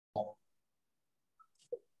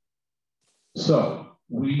So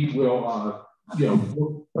we will, for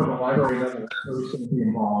the library, another person will be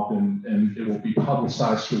involved, and it will be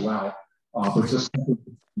publicized throughout. But just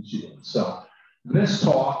so this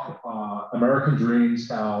talk, American Dreams,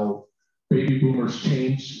 how baby boomers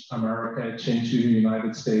changed America, changed the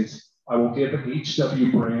United States. I will give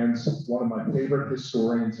H.W. Brands, one of my favorite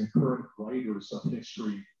historians and current writers of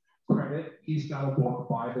history, credit. He's got a book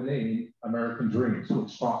by the name American Dreams,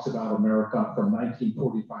 which talks about America from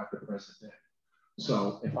 1945 to present day.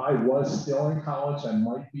 So if I was still in college, I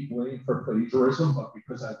might be blamed for plagiarism, but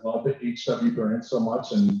because I love H.W. Brands so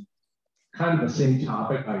much and kind of the same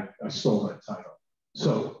topic, I stole that title.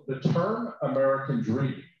 So the term American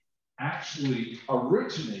Dream actually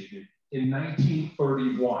originated in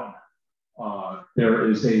 1931.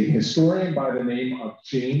 There is a historian by the name of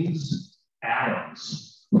James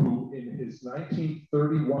Adams, who in his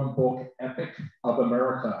 1931 book, Epic of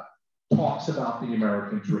America, talks about the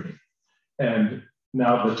American Dream. And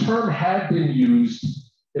now the term had been used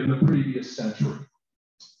in the previous century.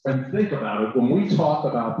 And think about it, when we talk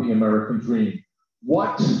about the American Dream, who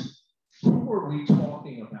are we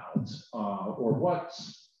talking about?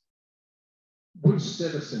 Which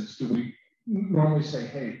citizens do we normally say,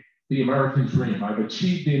 hey, the American Dream, I've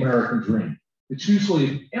achieved the American Dream? It's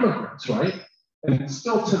usually immigrants, right? And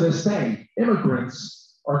still to this day,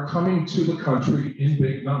 immigrants are coming to the country in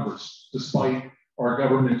big numbers, despite our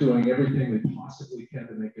government doing everything they possibly can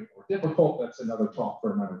to make it more difficult. That's another talk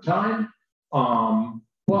for another time.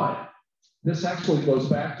 But this actually goes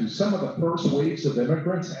back to some of the first waves of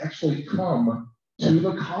immigrants actually come to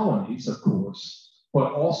the colonies, of course,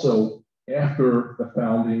 but also after the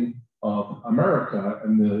founding of America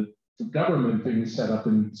and the government being set up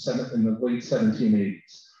in the late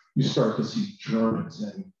 1780s. You start to see Germans,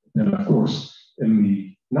 and of course, in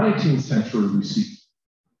the 19th century, we see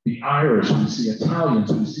the Irish, we see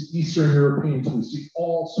Italians, we see Eastern Europeans, we see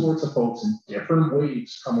all sorts of folks in different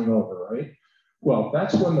waves coming over, right? Well,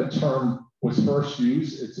 that's when the term was first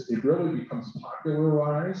used. It really becomes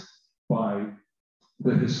popularized by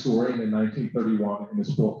the historian in 1931 in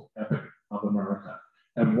his book, Epic of America.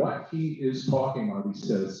 And what he is talking about, he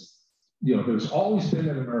says, there's always been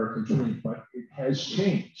an American dream, but it has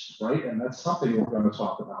changed, right? And that's something we're going to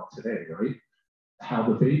talk about today, right? How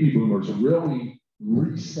the baby boomers really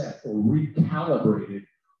reset or recalibrated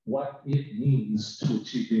what it means to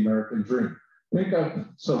achieve the American dream.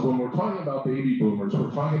 So when we're talking about baby boomers,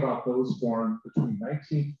 we're talking about those born between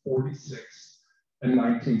 1946 and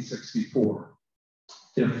 1964.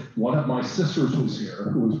 If one of my sisters was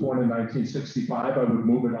here, who was born in 1965, I would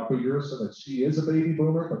move it up a year so that she is a baby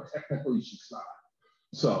boomer, but technically she's not.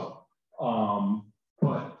 So,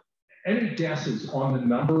 but any guesses on the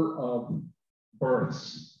number of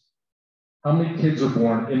births? How many kids are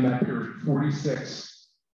born in that period, 46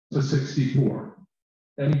 to 64?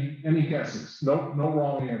 Any guesses? No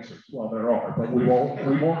wrong answers. Well, there are, but we won't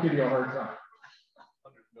give you a hard time.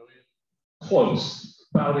 100 million? Close,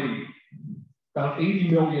 about 80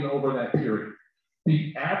 million over that period.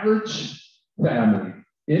 The average family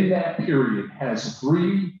in that period has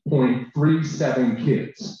 3.37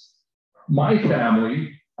 kids. My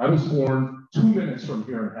family, I was born 2 minutes from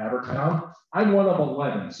here in Havertown. I'm one of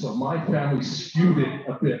 11, so my family skewed it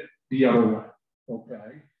a bit the other way,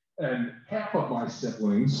 okay? And half of my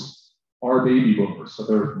siblings are baby boomers, so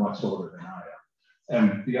they're much older than I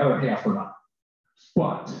am. And the other half are not.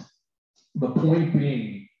 But the point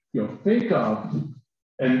being, think of,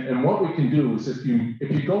 and what we can do is if you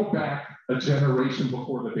go back a generation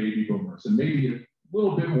before the baby boomers, and maybe a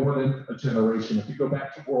little bit more than a generation, if you go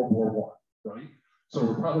back to World War I, right? So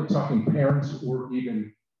we're probably talking parents or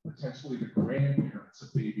even potentially the grandparents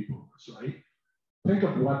of baby boomers, right? Think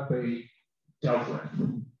of what they dealt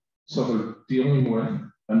with. So they're dealing with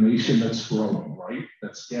a nation that's growing, right?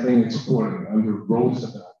 That's getting its footing under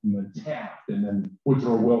Roosevelt and then Taft and then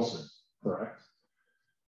Woodrow Wilson, correct?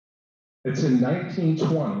 It's in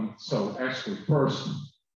 1920, so actually first,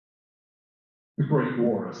 the Great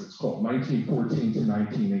War, as it's called, 1914 to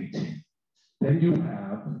 1918. Then you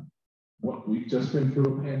have what we've just been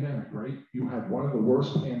through a pandemic, right? You have one of the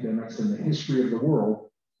worst pandemics in the history of the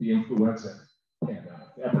world, the influenza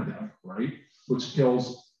pandemic, epidemic, right? Which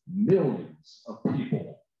kills millions of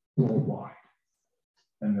people worldwide.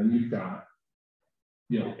 And then you've got,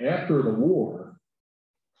 after the war,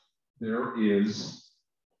 there is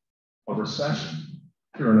a recession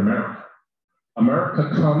here in America. America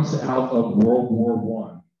comes out of World War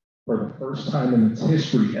I for the first time in its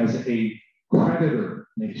history as a creditor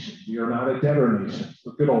nation. We are not a debtor nation.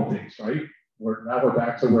 The good old days, right? Now we're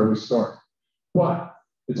back to where we started. But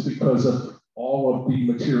it's because of all of the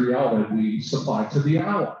material that we supplied to the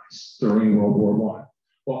Allies during World War I.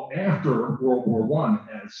 Well, after World War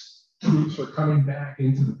I, as troops are coming back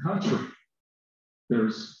into the country,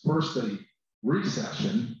 there's first a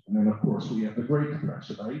recession, and then of course we have the Great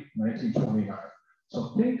Depression, right? 1929.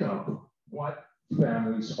 So think of what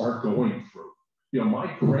families are going through. You know,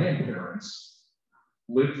 my grandparents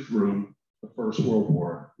lived through the First World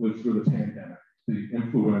War, lived through the pandemic, the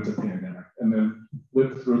influenza pandemic, and then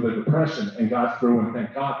lived through the Depression and got through, and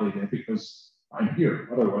thank God they did, because I'm here.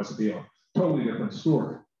 Otherwise it'd be a totally different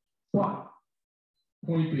story. But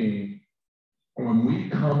point being, when we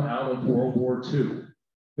come out of World War II,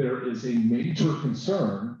 there is a major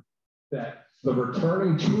concern that the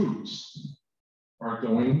returning troops are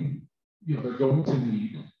going, they're going to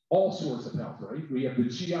need all sorts of help, right? We have the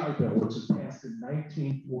GI Bill, which was passed in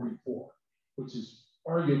 1944, which is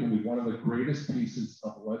arguably one of the greatest pieces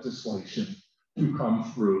of legislation to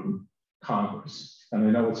come through Congress. And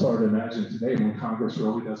I know it's hard to imagine today when Congress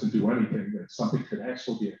really doesn't do anything that something could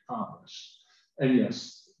actually be accomplished. And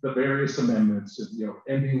yes, the various amendments,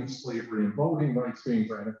 ending of slavery and voting rights being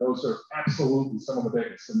granted, those are absolutely some of the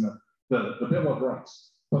biggest in the Bill of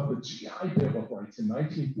Rights. But the GI Bill of Rights in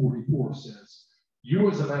 1944 says, you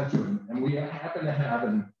as a veteran, and we happen to have,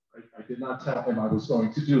 and I did not tell him I was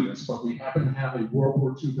going to do this, but we happen to have a World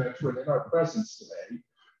War II veteran in our presence today,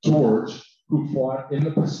 George, who fought in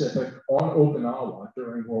the Pacific on Okinawa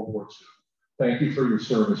during World War II. Thank you for your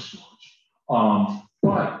service, George.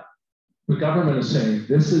 But the government is saying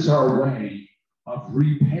this is our way of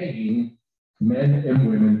repaying men and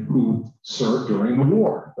women who served during the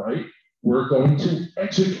war, right? We're going to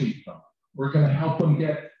educate them. We're going to help them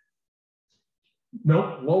get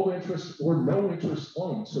low interest or no interest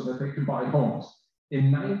loans so that they can buy homes.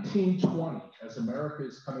 In 1920, as America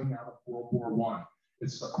is coming out of World War I,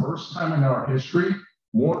 it's the first time in our history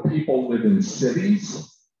more people live in cities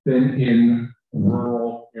than in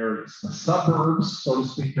rural areas. The suburbs, so to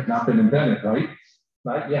speak, have not been invented, right?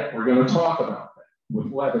 Not yet. We're going to talk about that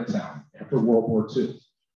with Levittown after World War II.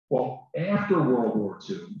 Well, after World War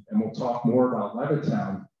II, and we'll talk more about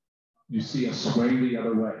Levittown, you see a swing the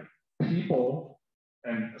other way. People,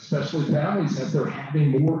 and especially families, as they're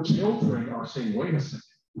having more children, are saying, wait a second,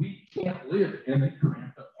 we can't live in a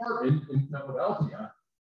cramped apartment in Philadelphia.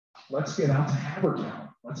 Let's get out to Havertown.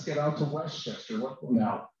 Let's get out to Westchester.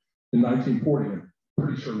 Now, in 1940, I'm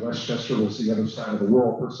pretty sure Westchester was the other side of the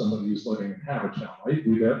world for somebody who's living in Havertown, right?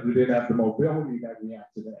 We didn't have the mobility that we have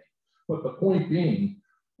today. But the point being,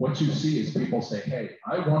 what you see is people say, hey,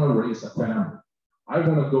 I want to raise a family. I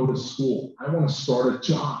want to go to school. I want to start a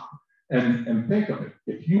job. And think of it,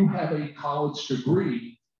 if you have a college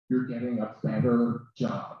degree, you're getting a better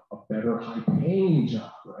job, a better high-paying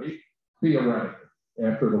job, right? Theoretically,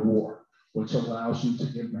 after the war, which allows you to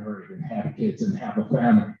get married and have kids and have a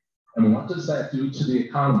family. And what does that do to the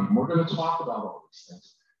economy? And we're going to talk about all these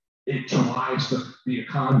things. It drives the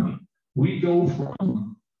economy. We go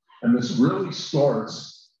from, and this really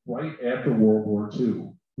starts right after World War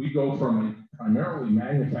II, we go from a primarily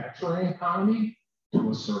manufacturing economy to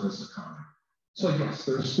a service economy. So yes,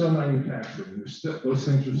 there's still manufacturing. Those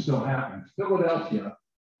things are still happening. Philadelphia,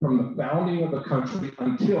 from the founding of the country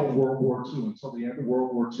until World War II, until the end of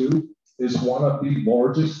World War II, is one of the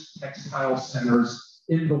largest textile centers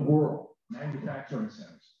in the world, manufacturing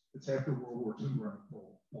centers. It's after World War II where it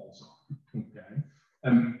falls off, okay?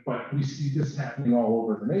 But we see this happening all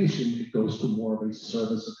over the nation. It goes to more of a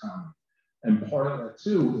service economy. And part of that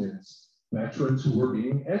too is veterans who are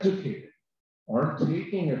being educated aren't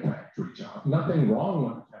taking a factory job. Nothing wrong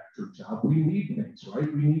with a factory job. We need things,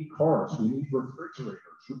 right? We need cars, we need refrigerators,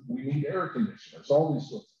 we need air conditioners, all these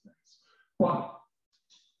sorts of things. But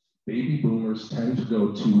baby boomers tend to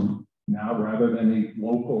go to now, rather than a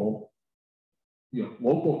local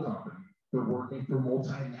company, they're working for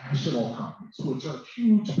multinational companies, which are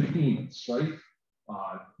huge behemoths, right?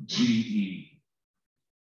 GE,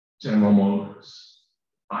 General Motors,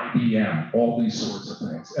 IBM, all these sorts of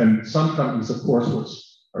things. And some companies, of course, which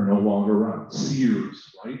are no longer around.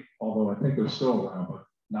 Sears, right? Although I think they're still around, but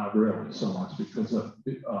not really so much because of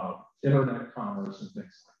internet commerce and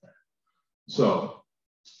things like that. So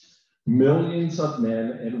millions of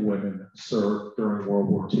men and women served during World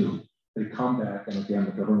War II. They come back, and again,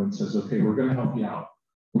 the government says, okay, we're going to help you out.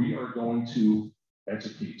 We are going to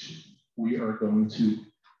educate you. We are going to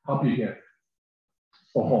help you get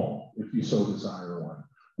a home if you so desire one.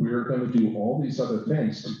 We are going to do all these other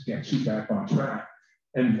things to get you back on track.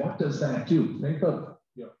 And what does that do? Think of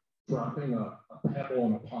dropping a pebble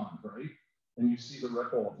in a pond, right? And you see the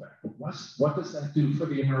ripple effect. What does that do for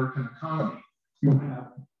the American economy? You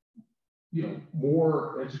have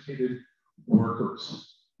more educated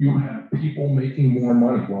workers. You have people making more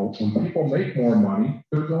money. Well, when people make more money,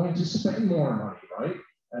 they're going to spend more money, right?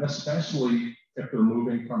 And especially if they're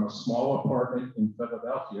moving from a small apartment in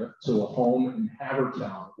Philadelphia to a home in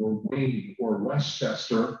Havertown or Wayne or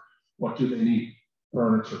Westchester, what do they need?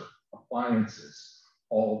 Furniture, appliances,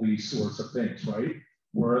 all these sorts of things, right?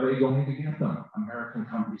 Where are they going to get them? American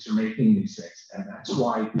companies are making these things. And that's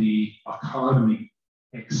why the economy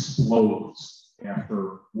explodes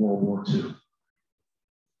after World War II.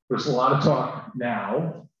 There's a lot of talk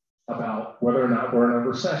now about whether or not we're in a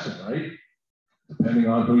recession, right? Depending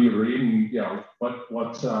on who you read and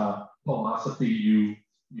what philosophy you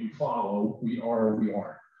follow, we are or we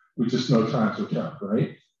aren't. We just know times are tough,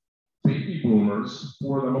 right? Baby boomers,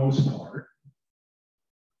 for the most part,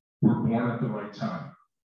 were born at the right time.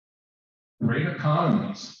 Great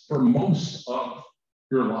economies for most of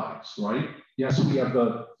your lives, right? Yes, we have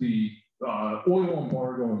the oil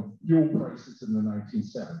embargo and fuel prices in the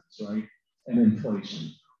 1970s, right? And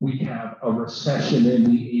inflation. We have a recession in the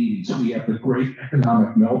 80s. We have the great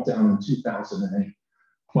economic meltdown in 2008.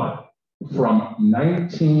 But from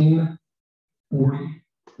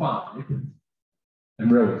 1945,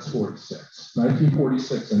 and really it's 46,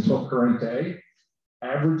 1946 until current day,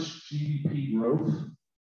 average GDP growth,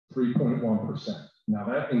 3.1%. Now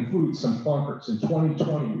that includes some clunkers. In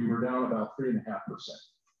 2020, we were down about 3.5%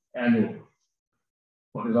 annually.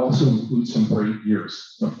 But it also includes some great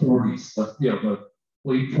years, the 40s, the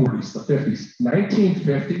late 40s, the 50s.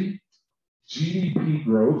 1950, GDP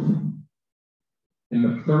growth in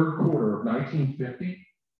the third quarter of 1950,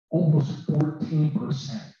 almost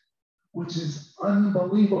 14%, which is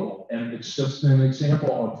unbelievable. And it's just an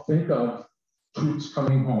example of, think of troops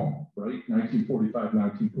coming home, right? 1945,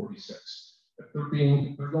 1946. If they're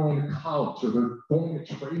going to college or they're going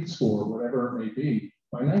to trade school or whatever it may be,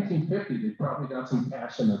 by 1950, they probably got some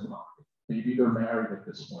cash in their pocket. Maybe they're married at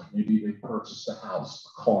this point. Maybe they purchased a house, a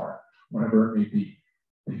car, whatever it may be.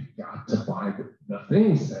 They've got to buy the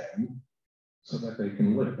things then so that they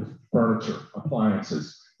can live. Furniture,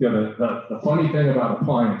 appliances. The funny thing about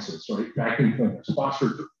appliances, right? Vacuum cleaners,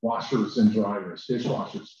 washers and dryers,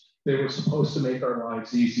 dishwashers. They were supposed to make our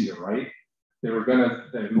lives easier, right? They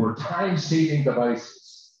were time-saving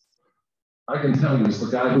devices. I can tell you, as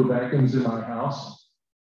the guy who vacuums in my house,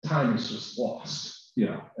 time is just lost,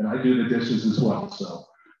 and I do the dishes as well. So,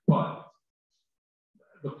 but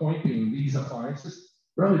the point being, these appliances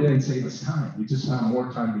really didn't save us time. We just found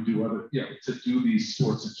more time to do to do these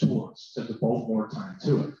sorts of chores, to devote more time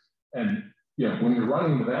to it. And when you're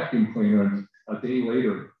running the vacuum cleaner and a day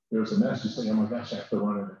later there's a mess, you say, oh my gosh, I have to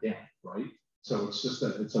run it again, right? So it's just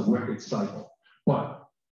it's a wicked cycle. But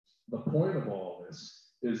the point of all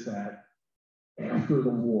this is that after the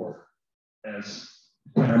war, as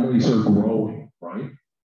families are growing, right?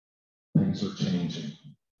 Things are changing.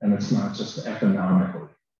 And it's not just economically.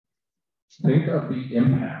 Think of the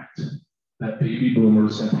impact that baby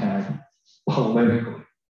boomers have had politically,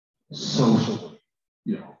 socially,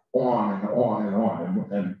 on and on and on.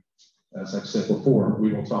 And as I've said before,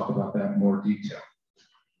 we will talk about that in more detail.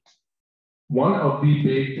 One of the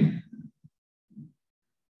big,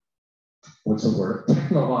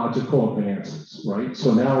 technological advances, right?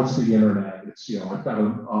 So now it's the internet. It's, I've got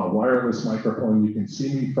a wireless microphone. You can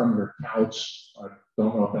see me from your couch. I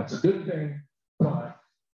don't know if that's a good thing, but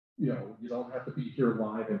you don't have to be here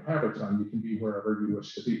live in Havertown. You can be wherever you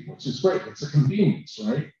wish to be, which is great. It's a convenience,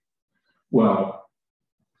 right? Well,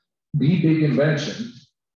 the big invention,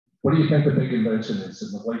 what do you think the big invention is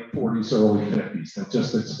in the late 40s, early 50s that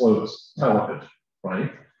just explodes? Television,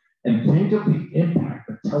 right? And think of the impact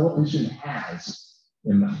that television has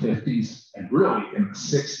in the 50s and really in the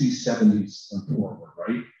 60s, 70s, and forward,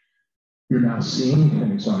 right? You're now seeing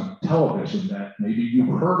things on television that maybe you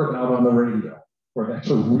heard about on the radio or that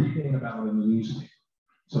you're reading about in the newspaper.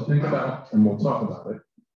 So think about, and we'll talk about it,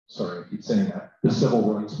 sorry, I keep saying that, the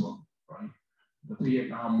civil rights movement, right? The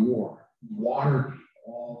Vietnam War, Watergate,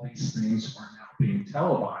 all these things are now being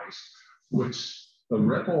televised, which the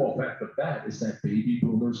ripple effect of that is that baby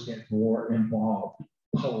boomers get more involved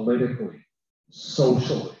politically,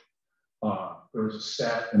 socially. There's a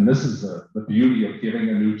stat, and this is the beauty of giving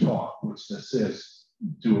a new talk, which this is.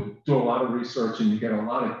 Do a lot of research and you get a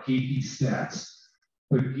lot of geeky stats.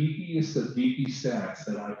 The geekiest of geeky stats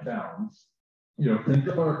that I found, think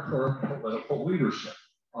of our current political leadership,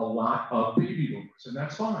 a lot of baby boomers, and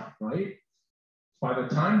that's fine, right? By the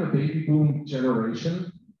time the baby boom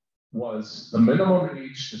generation was, the minimum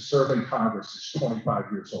age to serve in Congress is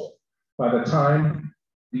 25 years old. By the time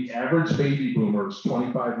the average baby boomer is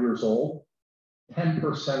 25 years old, 10%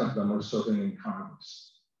 of them are serving in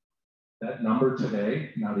Congress. That number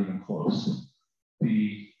today, not even close.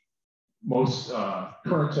 The most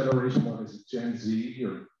current generation, what is it, Gen Z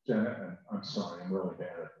or I'm sorry, I'm really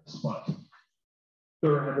bad at this, but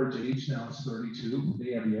their average age now is 32.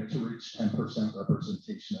 They have yet to reach 10%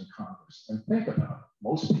 representation in Congress. And think about it.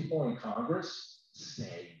 Most people in Congress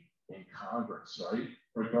stay in Congress, right?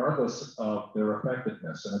 Regardless of their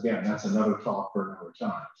effectiveness. And again, that's another talk for another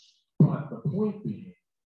time. But the point being,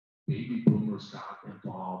 baby boomers got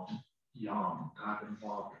involved young, got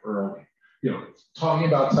involved early. You know, talking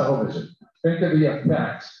about television, think of the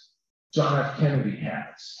effect John F. Kennedy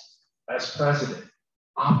has as president,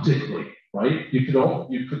 optically, right? You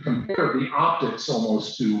could compare the optics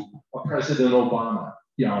almost to a President Obama,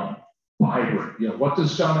 young, vibrant. You know, what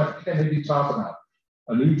does John F. Kennedy talk about?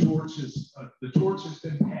 A new torch the torch has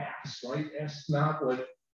been passed, right? Ask not what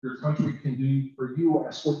your country can do for you,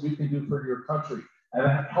 ask what you can do for your country. And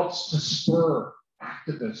that helps to spur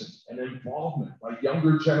activism and involvement by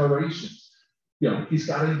younger generations. You know, he's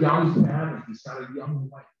got a young family, he's got a young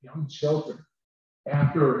wife, young children.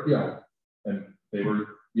 After, you know, and they were,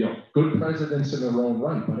 you know, good presidents in their own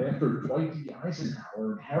right, but after Dwight D.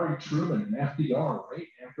 Eisenhower and Harry Truman and FDR, right,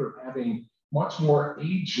 after having much more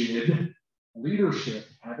aged leadership,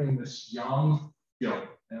 having this young, you know,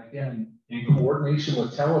 and again, in coordination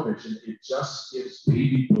with television, it just gives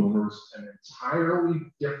baby boomers an entirely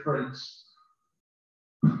different,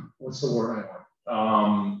 what's the word I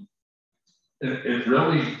want? It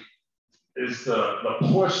really is the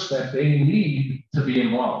push that they need to be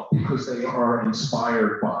involved because they are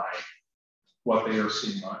inspired by what they are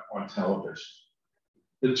seeing on television.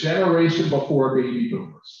 The generation before baby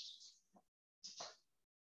boomers,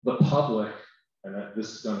 the public, and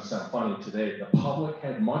this is going to sound funny today, the public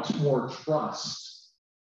had much more trust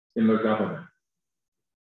in their government.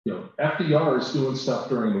 You know, FDR is doing stuff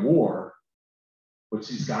during the war, which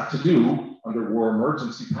he's got to do under War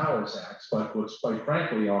Emergency Powers Acts, but which quite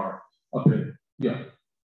frankly are a bit, the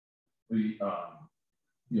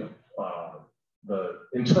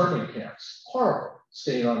internment camps, horrible,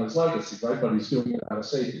 staying on his legacy, right? But he's doing it out of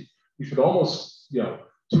safety. You could almost, you know,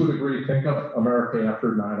 to a degree, think of America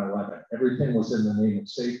after 9/11. Everything was in the name of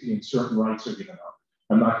safety and certain rights are given up.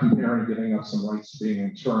 I'm not comparing giving up some rights to being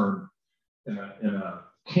interned in a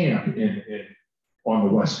camp on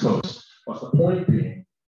the West Coast. But the point being,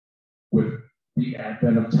 with the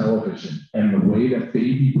advent of television and the way that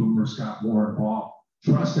baby boomers got more involved,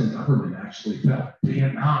 trust in government actually fell.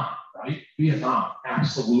 Vietnam, right? Vietnam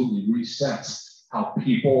absolutely resets how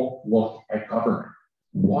people look at government.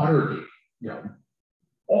 Watergate, you know,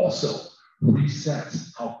 also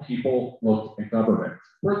resets how people look at government.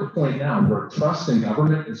 We're at the point now where trust in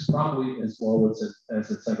government is probably as low as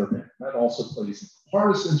it's ever been. That also plays into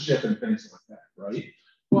partisanship and things like that, right?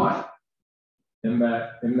 But in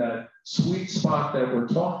that sweet spot that we're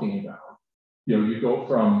talking about, you know, you go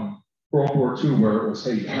from World War II, where it was,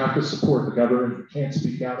 hey, you have to support the government, you can't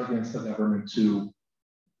speak out against the government, to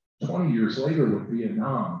 20 years later with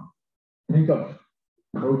Vietnam. Think of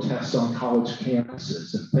protests on college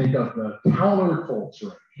campuses and think of the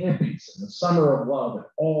counterculture and hippies and the summer of love and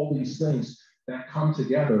all these things that come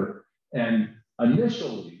together. And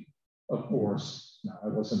initially, of course, now I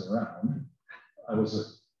wasn't around. I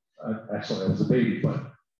was a baby,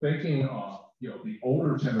 but thinking of, you know, the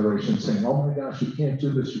older generation saying, oh my gosh, you can't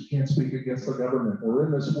do this, you can't speak against the government, we're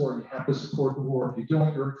in this war, you have to support the war. If you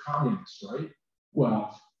don't, you're a communist, right?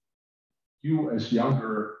 Well, you as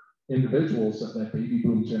younger individuals of that baby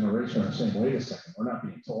boom generation are saying, wait a second, we're not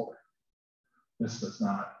being told it. This does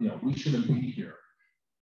not, you know, we shouldn't be here.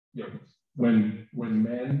 You know, when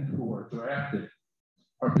men who are drafted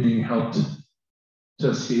are being helped to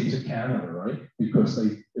escape to Canada, right? Because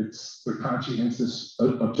they're conscientious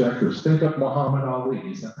objectors. Think of Muhammad Ali.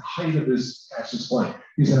 He's at the height of his fascist flight.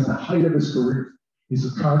 He's at the height of his career. He's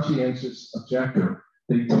a conscientious objector.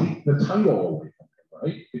 They take the title away from him,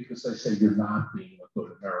 right? Because they say you're not being a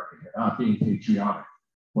good American. You're not being patriotic.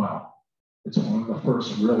 Well, it's one of the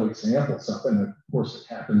first real examples of it. And of course, it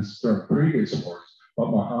happens during previous wars. But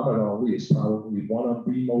Muhammad Ali is probably one of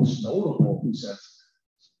the most notable who says,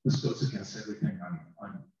 this goes against everything I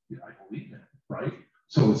believe in, right?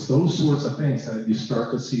 So it's those sorts of things that you start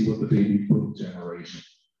to see with the baby boom generation.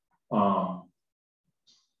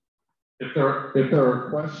 If there are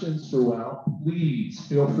questions throughout, please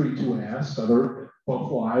feel free to ask other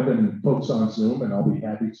folks live and folks on Zoom, and I'll be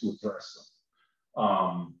happy to address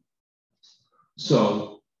them.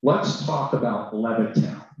 So let's talk about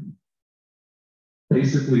Levittown.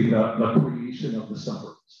 Basically, the creation of the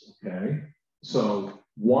suburbs, okay? So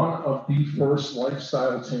one of the first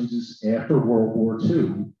lifestyle changes after World War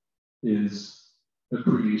II is the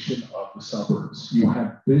creation of the suburbs. You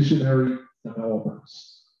have visionary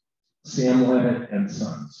developers, Sam Levitt and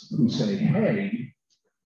Sons, who say, hey,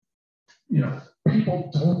 people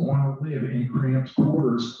don't want to live in cramped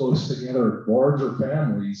quarters close together, larger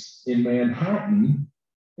families in Manhattan.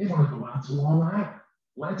 They want to go out to Long Island.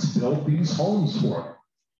 Let's build these homes for them.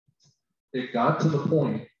 It got to the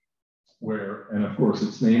point where, and of course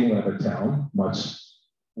it's named Levittown, much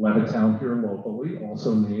Levittown here locally,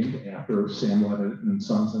 also named after Sam Levitt and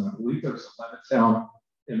Sons, and I believe there's a Levittown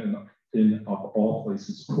in of all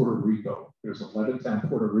places, Puerto Rico. There's a Levittown,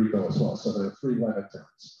 Puerto Rico as well, so there are 3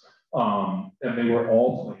 Levittowns. And they were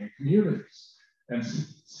all planned communities. And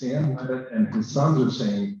Sam Levitt and his sons are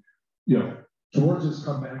saying, George has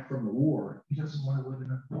come back from the war. He doesn't want to live in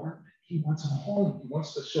an apartment. He wants a home. He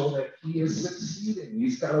wants to show that he is succeeding.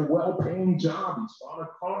 He's got a well-paying job. He's bought a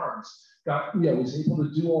car. He's able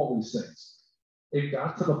to do all these things. It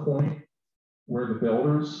got to the point where the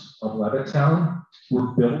builders of Levittown were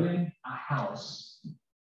building a house.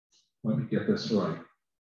 Let me get this right.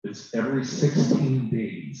 It's every 16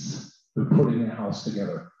 days they're putting a house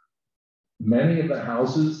together. Many of the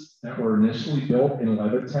houses that were initially built in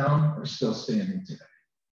Levittown are still standing today.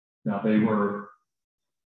 Now, they were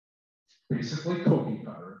basically cookie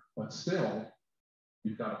cutter, but still,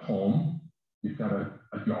 you've got a home, you've got a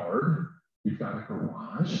yard, you've got a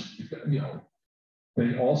garage,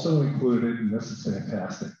 They also included, and this is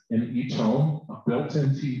fantastic, in each home, a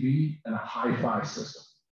built-in TV and a hi-fi system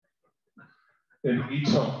in each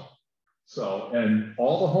home. So, and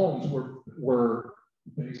all the homes were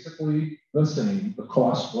basically the same. The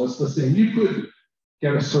cost was the same. You could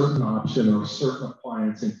get a certain option or a certain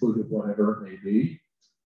appliance included, whatever it may be.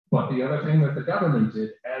 But the other thing that the government did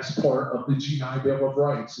as part of the GI Bill of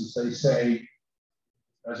Rights is they say,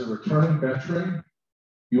 as a returning veteran,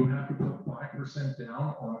 you have to put 5%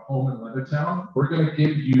 down on a home in Levittown. We're going to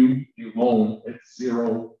give you a loan at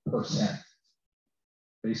 0%.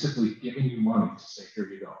 Basically giving you money to say, here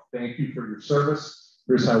you go. Thank you for your service.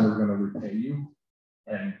 Here's how we're going to repay you.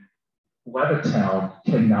 And Levittown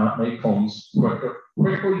cannot make homes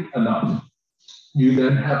quickly enough. You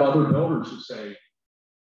then have other builders who say,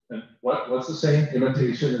 and what's the saying?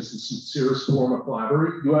 Imitation is the sincerest form of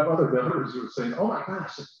flattery. You have other builders who are saying, oh my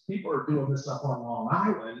gosh, if people are doing this up on Long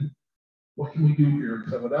Island, what can we do here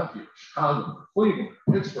in Philadelphia, or Chicago, or Cleveland,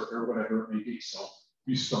 or Pittsburgh, or whatever it may be? So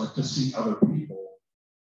you start to see other people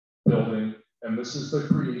building, and this is the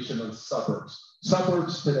creation of suburbs.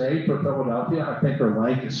 Suburbs today for Philadelphia, I think, are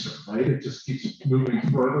Lancaster, right? It just keeps moving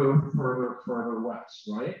further west,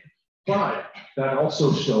 right? But that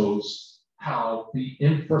also shows how the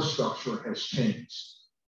infrastructure has changed.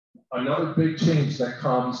 Another big change that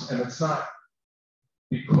comes, and it's not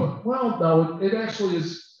because, well, no, it actually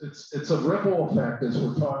is, it's a ripple effect as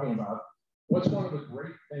we're talking about. What's one of the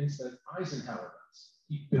great things that Eisenhower does?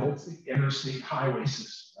 He builds the interstate highway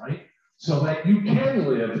system, right? So that you can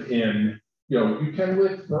live in, you can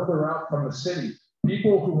live further out from the city.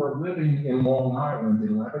 People who are living in Long Island,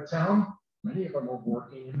 in Levittown, many of them are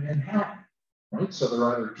working in Manhattan, right? So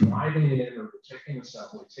they're either driving in or taking a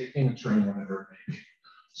subway, taking a train, whatever it may be.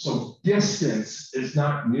 So distance is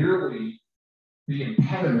not nearly the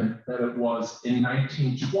impediment that it was in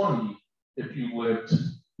 1920 if you lived,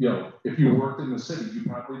 if you worked in the city, you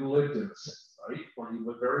probably lived in the city, right? Or you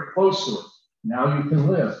lived very close to it. Now you can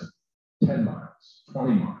live 10 miles,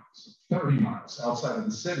 20 miles, 30 miles outside of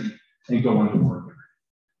the city and go into work.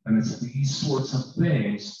 And it's these sorts of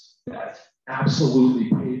things that absolutely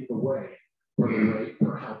pave the way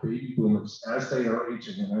for how baby boomers, as they are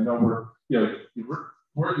aging, and I know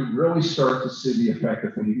where you really start to see the effect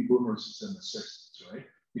of baby boomers is in the 60s, right?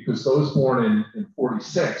 Because those born in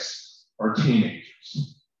 46 are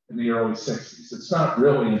teenagers in the early 60s. It's not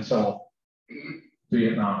really until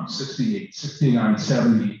Vietnam, 68, 69,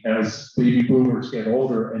 70, as baby boomers get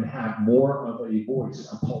older and have more of a voice,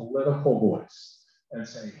 a political voice, and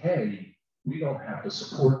say, hey, we don't have to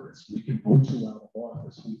support this. We can vote you out of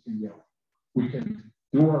office. We can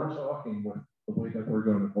do our talking with the way that we're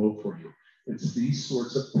going to vote for you. It's these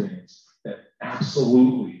sorts of things that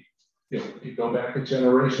absolutely, if you go back a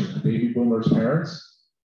generation, the baby boomers' parents,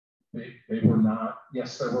 they were not,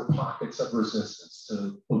 yes, there were pockets of resistance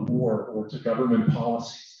to the war or to government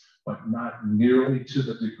policies, but not nearly to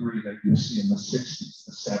the degree that you see in the 60s,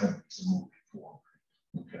 the 70s, and moving forward,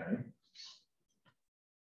 okay?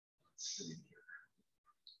 Let's see here.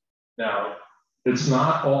 Now, it's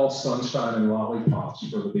not all sunshine and lollipops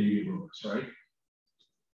for the baby boomers, right?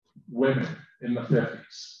 Women in the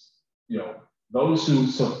 50s, those who,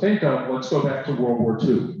 so think of, let's go back to World War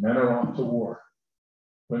II. Men are off to war.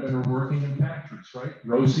 Women are working in factories, right?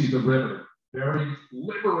 Rosie the Riveter, very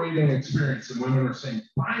liberating experience. And women are saying,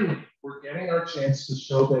 finally, we're getting our chance to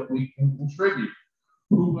show that we can contribute.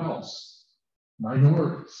 Who else?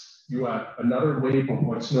 Minorities. You have another wave of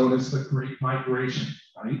what's known as the Great Migration,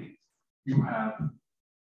 right? You have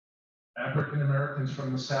African Americans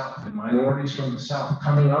from the South and minorities from the South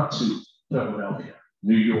coming up to Philadelphia,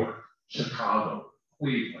 New York, Chicago,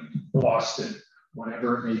 Cleveland, Boston,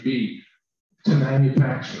 whatever it may be, to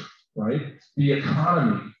manufacture, right? The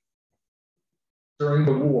economy during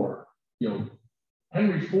the war,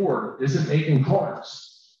 Henry Ford isn't making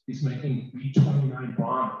cars. He's making B-29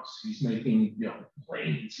 bombers. He's making,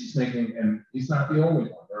 planes. And he's not the only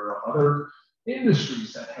one. There are other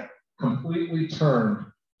industries that have completely turned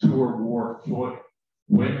toward war footing.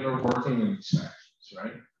 Women are working in these factories,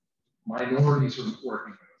 right? Minorities are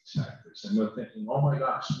working in these factories, and they're thinking, oh my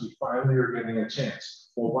gosh, we finally are getting a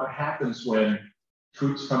chance. Well, what happens when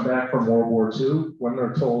troops come back from World War II? When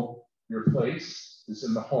they're told your place is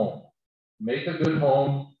in the home. Make a good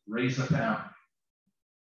home, raise a family.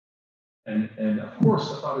 And of course,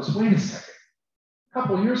 the thought is, wait a second. A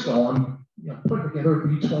couple of years ago, I'm putting together a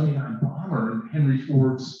B-29 bomber in Henry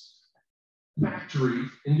Ford's factory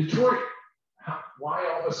in Detroit. Why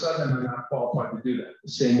all of a sudden am I not qualified to do that?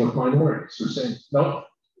 The same with minorities. They're saying, nope,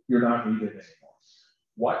 you're not needed anymore.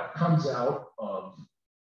 What comes out of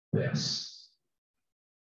this?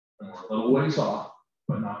 And we're a little ways off,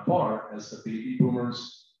 but not far, as the baby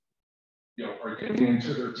boomers are getting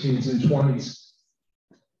into their teens and 20s.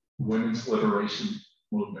 Women's liberation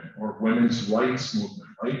movement or women's rights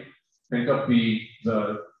movement, right? Think of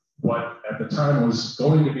what at the time was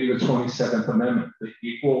going to be the 27th Amendment, the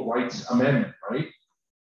Equal Rights Amendment, right?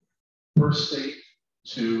 First state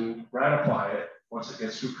to ratify it once it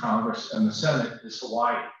gets through Congress and the Senate is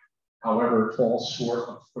Hawaii. However, it falls short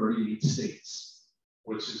of 38 states,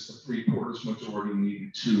 which is the 3/4 majority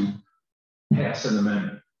needed to pass an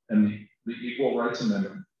amendment. And the Equal Rights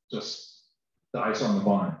Amendment just dies on the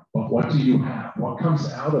vine. But what do you have? What comes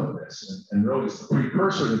out of this? And really, it's the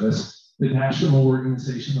precursor to this, the National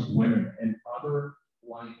Organization of Women and other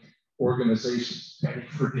like organizations, Betty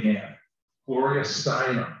Friedan, Gloria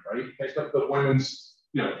Steinem, right? Think of the women's,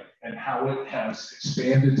 and how it has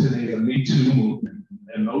expanded today, the Me Too movement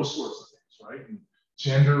and those sorts of things, right? And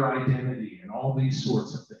gender identity and all these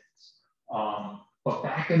sorts of things. But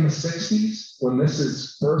back in the 60s, when this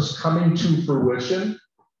is first coming to fruition,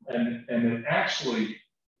 and it actually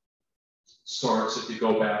starts, if you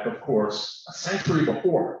go back, of course, a century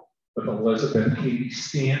before, with Elizabeth Cady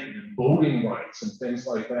Stanton and voting rights and things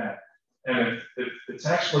like that. And it's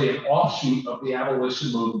actually an offshoot of the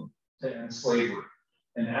abolition movement to end slavery.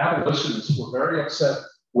 And abolitionists were very upset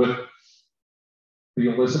with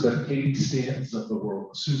the Elizabeth Cady Stantons of the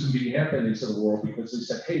world, Susan B. Anthony's of the world, because they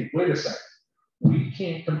said, hey, wait a second, we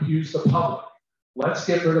can't confuse the public. Let's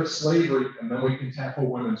get rid of slavery, and then we can tackle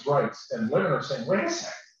women's rights. And women are saying, wait a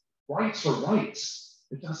second, rights are rights.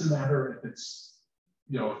 It doesn't matter if it's,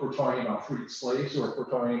 if we're talking about freed slaves or if we're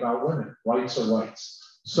talking about women, rights are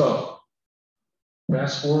rights. So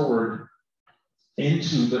fast forward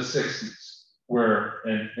into the 60s,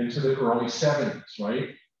 and into the early 70s, right?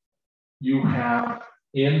 You have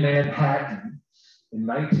in Manhattan in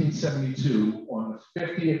 1972, on the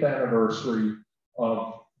 50th anniversary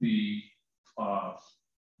of the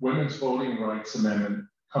Women's Voting Rights Amendment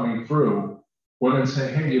coming through, women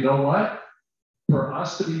say, hey, you know what? For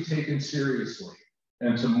us to be taken seriously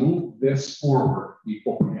and to move this forward,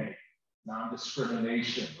 equal pay,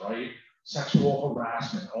 non-discrimination, right? Sexual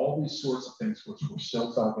harassment, all these sorts of things, which we're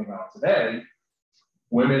still talking about today,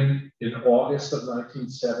 women in August of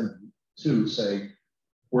 1972 say,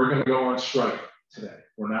 we're going to go on strike today.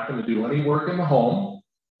 We're not going to do any work in the home,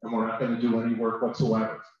 and we're not going to do any work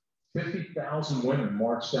whatsoever. 50,000 women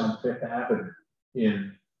marched down Fifth Avenue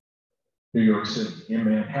in New York City, in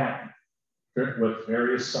Manhattan, with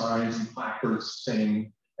various signs and placards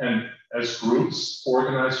saying, and as groups,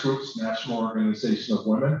 organized groups, National Organization of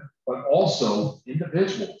Women, but also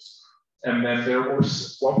individuals. And then there were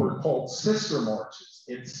what were called sister marches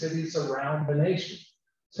in cities around the nation,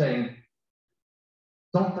 saying,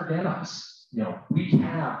 don't forget us.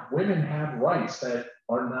 Women have rights that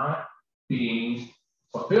are not being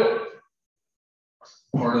fulfilled.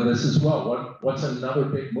 Part of this as well. What's another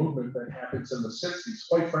big movement that happens in the 60s?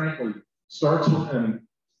 Quite frankly, starts with an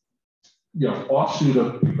offshoot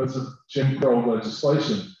of because of Jim Crow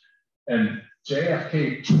legislation, and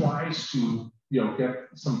JFK tries to get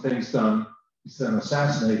some things done. He's then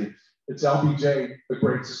assassinated. It's LBJ, the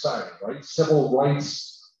Great Society, right? Civil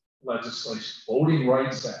rights legislation, Voting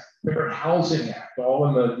Rights Act, Fair Housing Act, all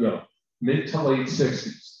in the mid to late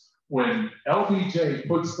 60s. when LBJ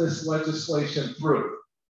puts this legislation through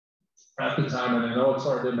at the time, and I know it's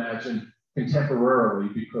hard to imagine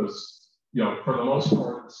contemporarily because, for the most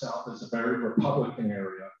part, the South is a very Republican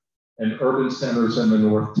area, and urban centers in the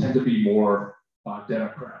North tend to be more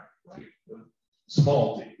Democratic, right?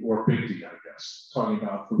 Small d or big D, I guess, talking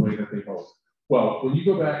about the way that they vote. Well, when you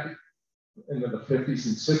go back into the 50s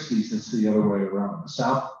and 60s, it's the other way around. The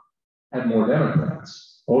South had more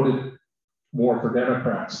Democrats, voted more for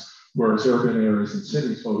Democrats, whereas urban areas and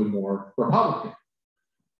cities voted more Republican.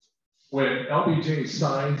 When LBJ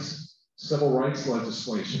signs civil rights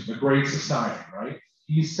legislation, the Great Society, right?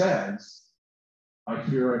 He says, I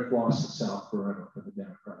fear I've lost the South forever for the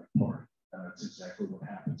Democratic Party. And that's exactly what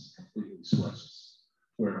happens. It completely switches,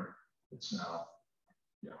 where it's now,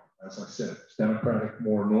 as I said, Democratic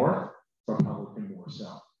more north, Republican more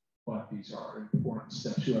south. But these are important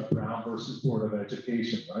steps. You have Brown versus Board of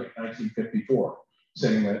Education, right? 1954,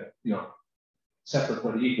 saying that, separate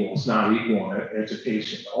but equal is not equal in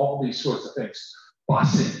education. All these sorts of things.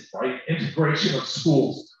 Busing, right? Integration of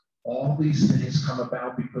schools. All these things come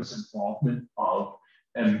about because involvement of,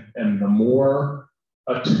 and the more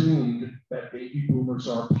attuned that baby boomers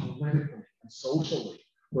are politically and socially,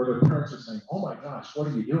 where their parents are saying, oh my gosh, what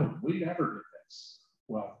are you doing? We never did this.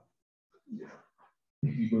 Well,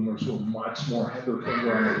 baby boomers will much more have their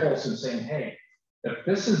finger on the pulse and saying, hey, if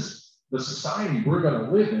this is the society we're going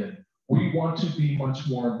to live in, we want to be much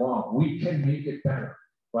more involved. We can make it better,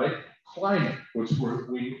 right? Climate, which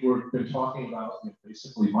we've been talking about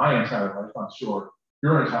basically my entire life, I'm sure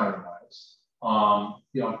your entire lives.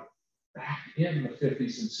 Back in the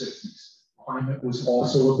 50s and 60s, climate was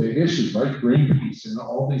also a big issue, right? Greenpeace and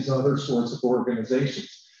all these other sorts of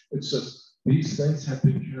organizations. It's just these things have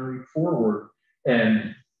been carried forward,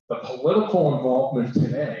 and the political involvement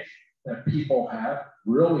today that people have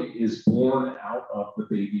really is born out of the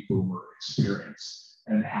baby boomer experience,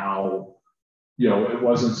 and how it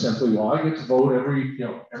wasn't simply, well, I get to vote every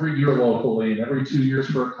year locally, and every 2 years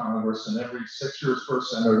for Congress, and every 6 years for a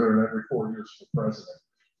senator, and every 4 years for president.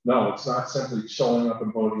 No, it's not simply showing up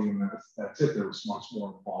and voting, and that's it. There was much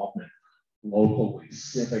more involvement locally,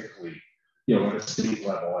 civically, at a state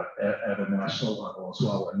level, at a national level as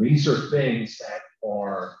well. And these are things that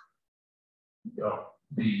are,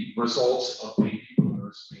 the results of baby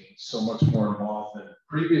boomers being so much more involved than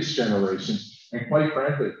previous generations, and quite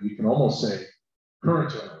frankly, we can almost say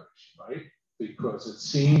current generation, right? Because it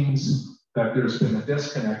seems that there's been a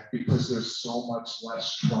disconnect because there's so much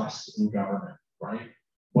less trust in government, right?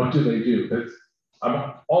 What do?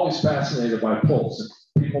 I'm always fascinated by polls.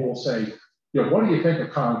 And people will say, what do you think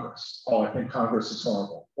of Congress? Oh, I think Congress is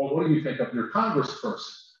horrible. Well, what do you think of your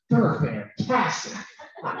congressperson? They're fantastic.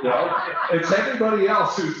 It's everybody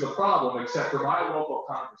else who's the problem except for my local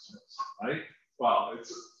congressman, right? Well,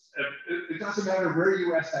 it doesn't matter where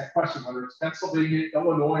you ask that question, whether it's Pennsylvania,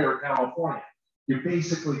 Illinois, or California. You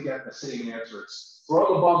basically get the same answer. It's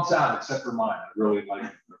throw the bumps out except for mine. I really like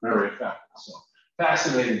it. They're very effective. So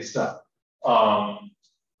fascinating stuff.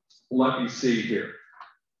 Let me see here.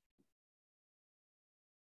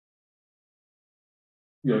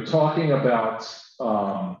 Talking about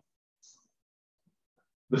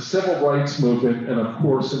the civil rights movement, and of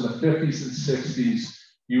course, in the 50s and 60s,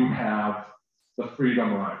 you have the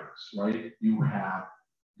Freedom Riders, right? You have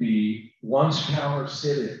the lunch counter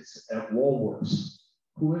sit-ins at Woolworths.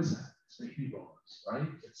 Who is that? It's baby boomers, right?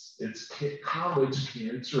 It's college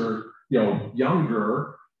kids or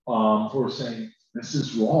younger who are saying this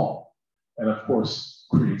is wrong, and of course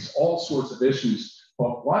creates all sorts of issues.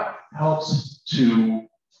 But what helps to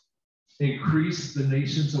increase the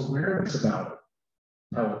nation's awareness about it?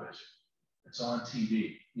 Television. It's on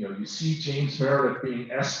TV. You see James Meredith being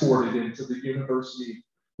escorted into the University of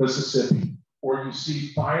Mississippi, or you see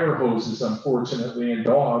fire hoses, unfortunately, and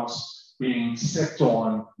dogs being sicked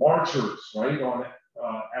on marchers, right? On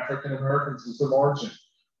African Americans as they're marching.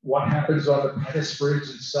 What happens on the Pettus Bridge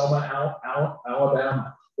in Selma,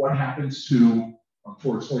 Alabama? What happens to,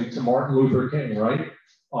 unfortunately, to Martin Luther King, right?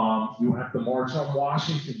 You have the March on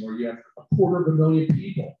Washington, where you have 250,000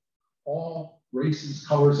 people, all races,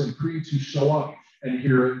 colors, and creeds, who show up and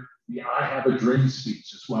hear the I Have a Dream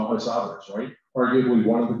speech, as well as others, right? Arguably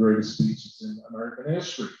one of the greatest speeches in American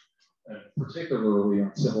history, and particularly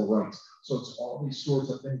on civil rights. So it's all these sorts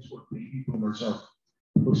of things where baby boomers are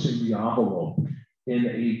pushing the envelope in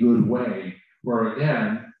a good way, where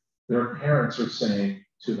again, their parents are saying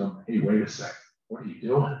to them, hey, wait a second, what are you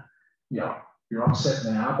doing? You're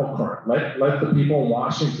upsetting the apple cart. Let the people in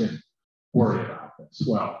Washington worry about this.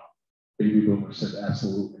 Well, baby boomers said,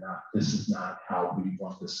 absolutely not. This is not how we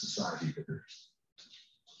want this society to be.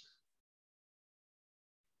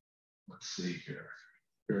 let's see here,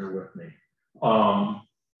 bear with me.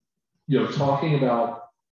 Talking about,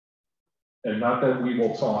 and not that we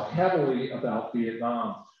will talk heavily about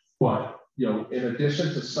Vietnam, but in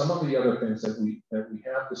addition to some of the other things that we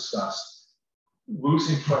have discussed,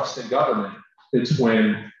 losing trust in government, it's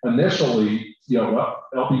when initially,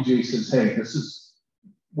 LBJ says, hey,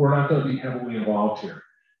 we're not going to be heavily involved here.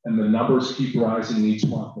 And the numbers keep rising each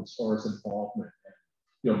month as far as involvement,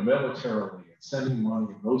 and, militarily and sending money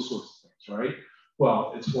and those sorts of things, right?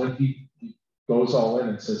 Well, it's when he goes all in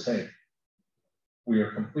and says, hey, we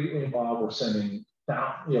are completely involved. We're sending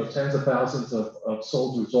tens of thousands of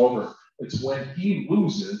soldiers over. It's when he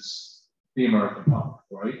loses the American public,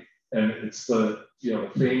 right? And it's the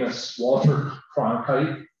famous Walter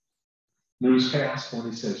Cronkite newscast when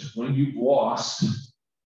he says, when you've lost,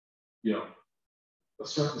 a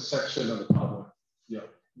certain section of the public,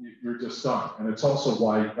 you're just done. And it's also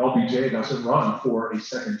why LBJ doesn't run for a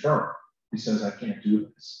second term. He says, I can't do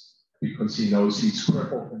this, because he knows he's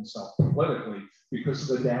crippled himself politically because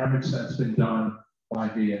of the damage that's been done by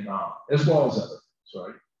Vietnam, as well as other things,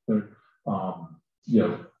 right? But,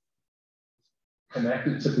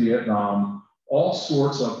 connected to Vietnam, all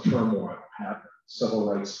sorts of turmoil happened.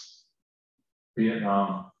 Civil rights,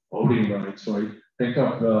 Vietnam, voting rights, right? Think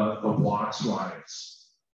of the Watts riots.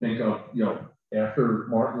 Think of, after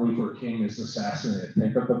Martin Luther King is assassinated,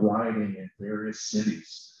 think of the rioting in various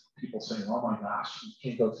cities. People saying, oh my gosh, you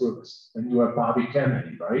can't go through this. And you have Bobby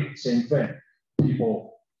Kennedy, right? Same thing.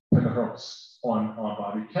 People put the hooks on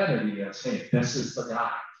Bobby Kennedy as, hey, this is the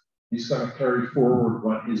guy. He's going to carry forward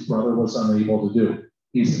what his brother was unable to do.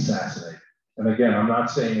 He's assassinated. And again, I'm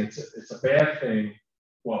not saying it's a bad thing.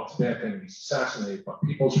 Well, it's a bad thing he's assassinated, but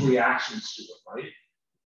people's reactions to it, right?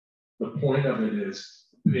 The point of it is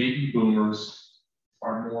baby boomers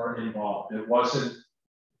are more involved. It wasn't,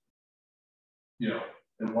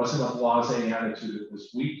 it wasn't a blasé attitude. It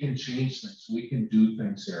was, we can change things. We can do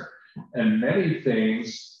things here. And many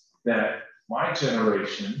things that my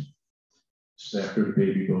generation, just after the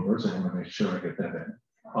baby boomers, I want to make sure I get that in,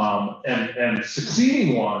 and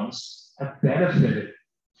succeeding ones have benefited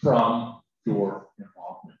from your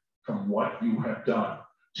involvement, from what you have done.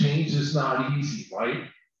 Change is not easy, right?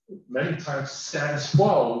 Many times status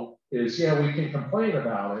quo is, yeah, we can complain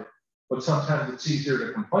about it, but sometimes it's easier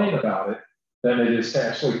to complain about it than it is to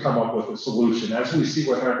actually come up with a solution, as we see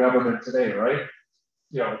with our government today, right?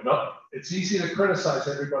 It's easy to criticize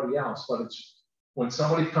everybody else, but it's when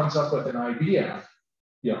somebody comes up with an idea,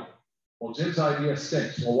 well, Jim's idea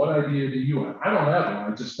stinks. Well, what idea do you have? I don't have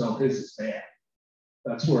one. I just know his is bad.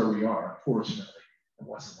 That's where we are, unfortunately. It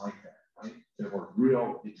wasn't like that, right? There were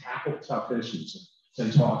we tackled tough issues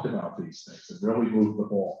and talked about these things and really moved the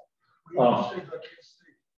ball. What's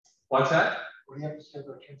that? What do you have to say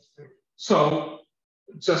about Kent State? So,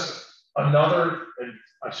 just another, and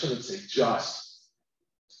I shouldn't say just,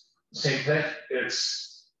 same thing.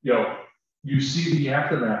 It's, you see the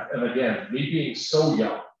aftermath, and again, me being so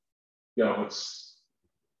young,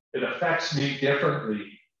 it affects me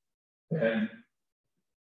differently than,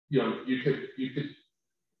 you could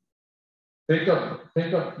think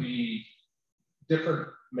of the different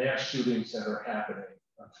mass shootings that are happening,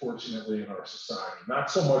 unfortunately, in our society.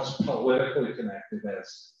 Not so much politically connected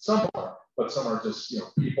as some are, but some are just,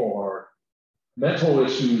 people are mental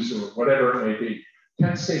issues or whatever it may be.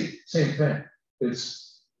 Kent State, same thing.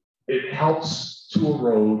 It helps to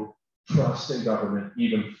erode trust in government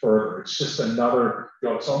even further. It's just another,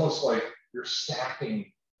 it's almost like you're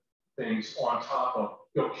stacking things on top of,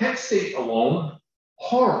 Kent State alone,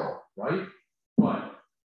 horrible, right? But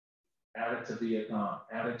add it to Vietnam,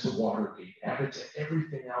 add it to Watergate, add it to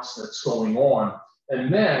everything else that's going on.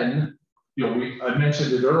 And then, I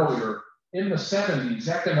mentioned it earlier, in the 70s,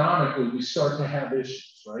 economically, we start to have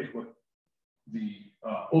issues, right? With the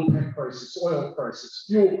OPEC crisis, oil crisis,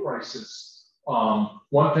 fuel crisis.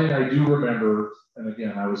 One thing I do remember, and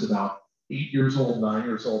again, I was about 8 years old, 9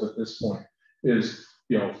 years old at this point, is,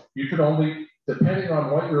 you could only, depending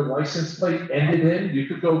on what your license plate ended in, you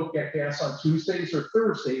could go get gas on Tuesdays or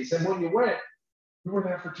Thursdays. And when you went, you were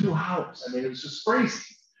there for 2 hours. I mean, it was just crazy.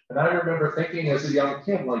 And I remember thinking as a young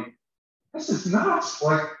kid, like, this is nuts.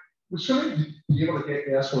 Like, we shouldn't be able to get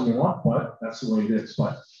gas when you want, but that's the way it is.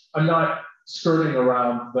 But I'm not skirting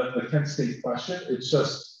around the Kent State question. It's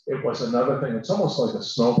just, it was another thing. It's almost like a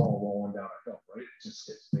snowball rolling down a hill, right? It just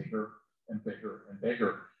gets bigger and bigger and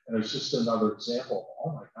bigger. And it's just another example.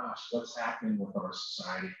 Oh my gosh, what's happening with our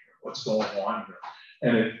society here? What's going on here?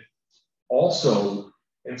 And it also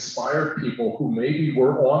inspired people who maybe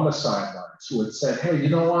were on the sidelines, who had said, hey, you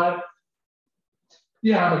know what?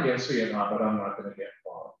 Yeah, I'm against Vietnam, but I'm not going to get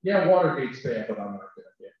involved. Yeah, Watergate's bad, but I'm not going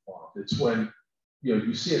to get involved. It's when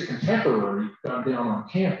you see a contemporary gone down on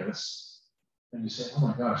campus, and you say, "Oh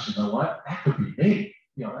my gosh, you know what? That could be me.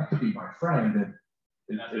 That could be my friend," and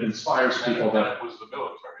it inspires people. That was the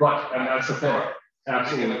military, right? And that's the thing.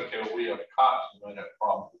 Absolutely. Okay, we have cops. We might have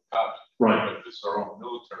problems with cops, right? But this is our own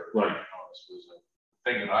military. Right. This was a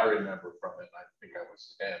thing that I remember from it. And I think I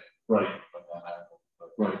was 10. Right. When that happened.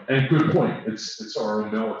 Right. And good point. It's our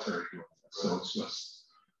own military doing it. So it's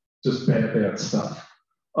just bad stuff.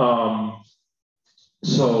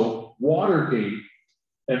 So Watergate,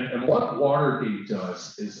 and what Watergate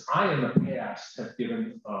does is I, in the past, have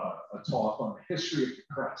given a talk on the history of the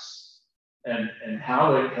press and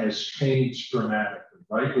how it has changed dramatically,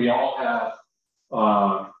 right? We all have,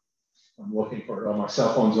 I'm looking for it, my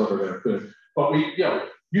cell phone's over there, good. But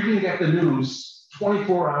you can get the news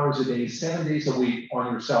 24 hours a day, 7 days a week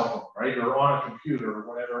on your cell phone, right? Or on a computer or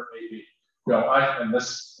whatever it may be. I am going to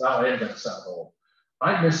sound old.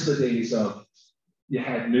 I miss the days of you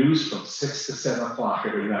had news from 6 to 7 o'clock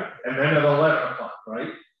every night, and then at 11 o'clock,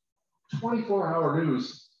 right? 24-hour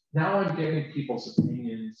news. Now I'm getting people's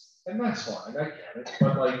opinions, and that's fine. I get it.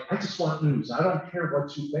 But I just want news. I don't care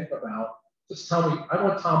what you think about. Just tell me. I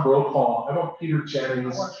want Tom Brokaw. I want Peter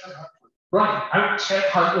Jennings. Right. I want Chet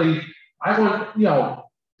Huntley. I want,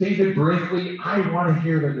 David Brinkley. I want to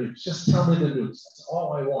hear the news. Just tell me the news. That's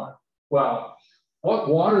all I want. Well, what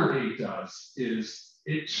Watergate does is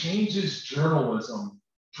it changes journalism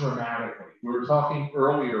dramatically. We were talking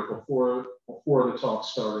earlier before the talk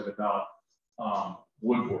started about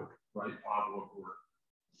Woodward, right? Bob Woodward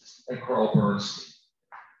and Carl Bernstein.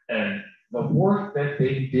 And the work that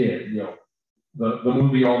they did, the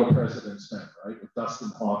movie All the President's Men, right? With Dustin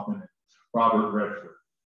Hoffman and Robert Redford.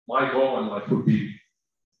 My goal in life would be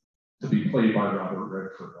to be played by Robert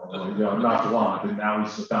Redford, although I'm not blonde, and now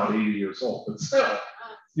he's about 80 years old, but still,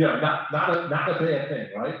 not a bad thing,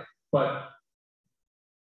 right? But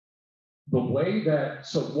the way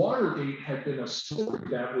so Watergate had been a story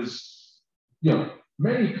that was,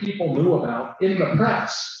 many people knew about in the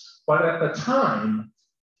press, but at the time,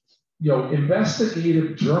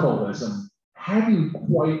 investigative journalism hadn't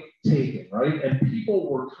quite taken, right? And people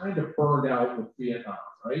were kind of burned out with Vietnam,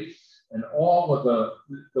 right? And all of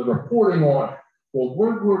the reporting on it. Well,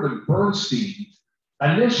 Woodward and Bernstein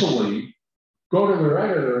initially go to their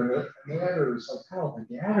editor, and the editor's like, "I don't think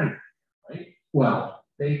you have anything," right? Well,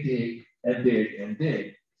 they dig and dig and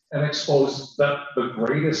dig and expose the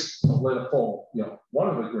greatest political, one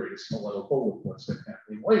of the greatest political, with what's been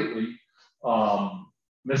happening lately,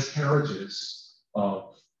 miscarriages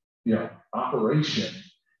of, operation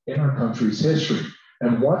in our country's history.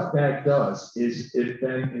 And what that does is it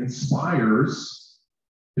then inspires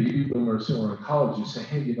baby boomers who are in college who say,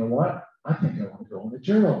 "Hey, you know what? I think I want to go into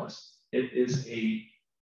journalism." It is a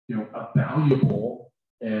valuable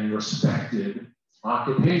and respected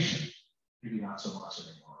occupation. Maybe not so much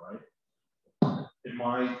anymore, right?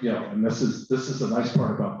 And this is the nice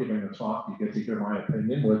part about giving a talk. You get to hear my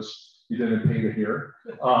opinion, which you didn't pay to hear.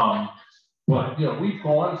 But we've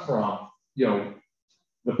gone from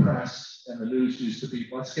the press and the news used to be,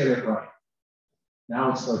 let's get it right.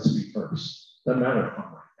 Now it's let's be first. Doesn't matter if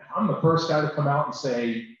I'm right. If I'm the first guy to come out and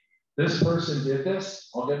say, this person did this,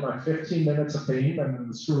 I'll get my 15 minutes of fame, and then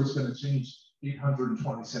the story's going to change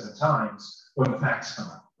 827 times when the facts come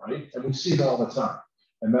out, right? And we see it all the time.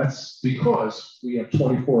 And that's because we have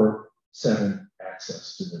 24/7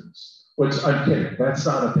 access to news, which I'm kidding, that's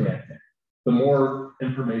not a bad thing. The more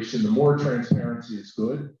information, the more transparency is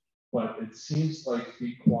good, but it seems like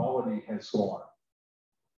the quality has gone.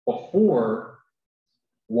 Before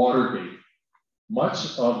Watergate,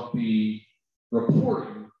 much of the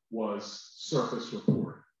reporting was surface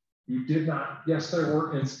reporting. You did not, yes, there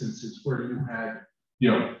were instances where you had,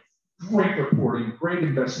 great reporting, great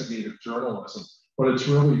investigative journalism, but it's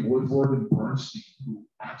really Woodward and Bernstein who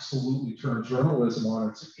absolutely turned journalism on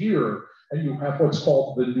its ear, and you have what's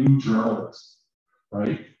called the new journalism,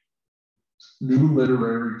 right? New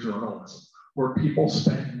literary journalism, where people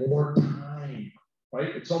spend more time,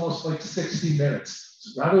 right? It's almost like 60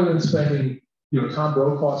 minutes. Rather than spending, Tom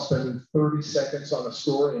Brokaw spending 30 seconds on a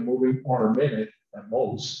story and moving on a minute at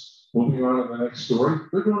most, moving on to the next story,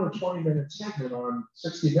 they're doing a 20-minute segment on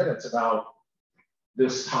 60 minutes about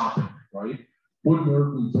this topic, right?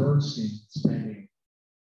 Woodward and Bernstein spending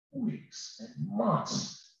weeks and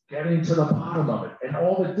months getting to the bottom of it and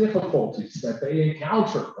all the difficulties that they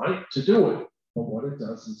encounter, right, to do it. But what it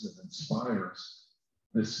does is it inspires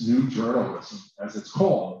this new journalism, as it's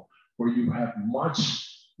called, where you have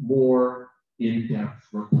much more in-depth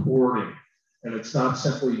reporting. And it's not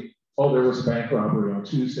simply, oh, there was a bank robbery on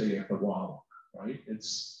Tuesday at the Wall, right?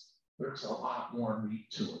 It's there's a lot more meat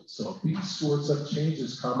to it. So these sorts of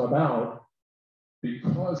changes come about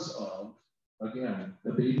because of, again,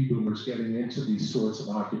 the baby boomers getting into these sorts of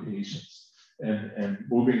occupations and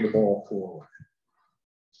moving the ball forward.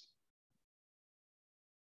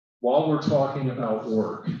 While we're talking about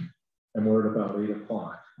work, and we're at about 8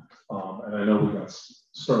 o'clock, and I know we got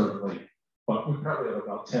started late, but we probably have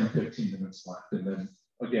about 10, 15 minutes left. And then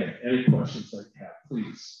again, any questions that you have,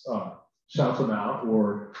 please shout them out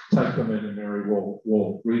or type them in, and Mary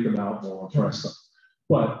will read them out and we'll address them.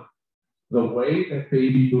 But the way that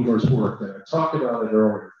baby boomers work, and I talked about it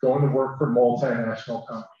earlier, going to work for multinational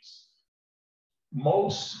companies.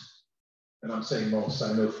 Most, and I'm saying most,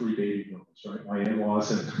 I know 3 baby boomers, right? My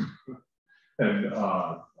in-laws and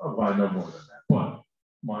well, I know more than that, but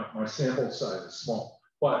my sample size is small.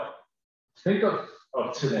 But think of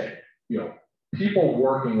today, people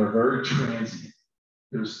working are very transient.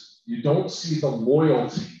 You don't see the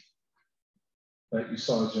loyalty that you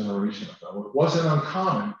saw a generation ago. It wasn't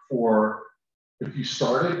uncommon for, if you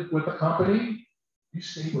started with a company, you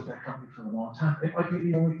stayed with that company for a long time. It might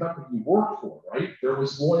be the only company you worked for, right? There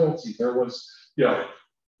was loyalty. There was,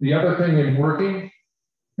 the other thing in working,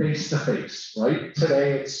 face to face, right?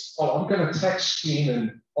 Today it's, I'm going to text Gene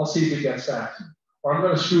and I'll see if he gets back to me. Or I'm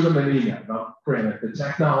going to shoot him an email. Now, granted, the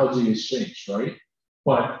technology has changed, right?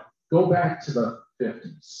 But go back to the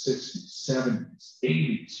 50s, 60s, 70s,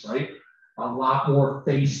 80s, right? A lot more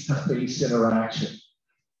face-to-face interaction.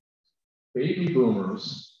 Baby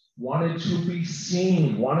boomers wanted to be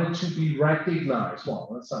seen, wanted to be recognized. Well,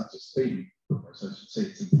 that's not just baby boomers, I should say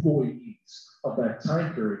it's employees of that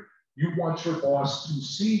time period. You want your boss to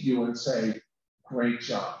see you and say, great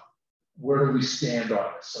job. Where do we stand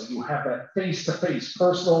on this? So you have that face-to-face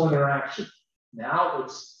personal interaction. Now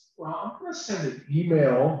it's, well, I'm going to send an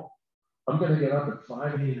email. I'm going to get up at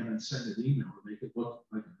 5 a.m. and send an email to make it look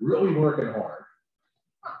like I'm really working hard.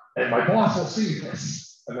 And my boss will see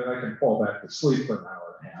this. And then I can fall back to sleep for an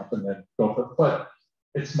hour and a half and then go for, but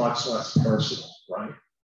it's much less personal, right?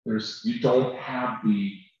 You don't have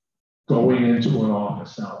the going into an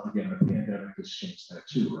office. Now, again, the pandemic has changed that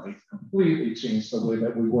too, right? Completely changed the way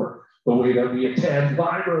that we work, the way that we attend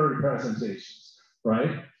library presentations,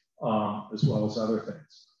 right? As well as other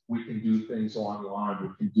things. We can do things online, we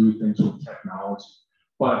can do things with technology.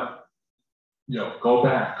 But, go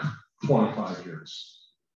back 25 years.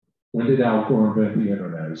 When did Al Gore invent the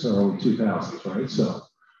internet? It was early 2000s, right? So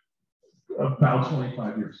about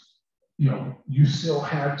 25 years. You still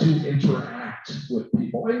had to interact with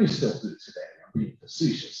people, and you still do today. I'm being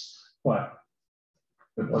facetious, but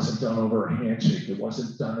it wasn't done over a handshake. It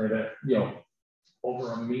wasn't done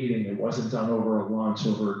over a meeting. It wasn't done over a lunch,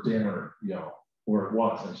 over a dinner, or it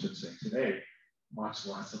was, I should say, today. Much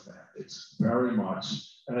less of that. It's very much,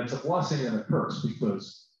 and it's a blessing and a curse,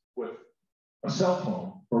 because with a cell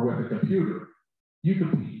phone or with a computer, you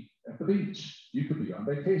could be at the beach, you could be on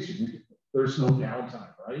vacation. There's no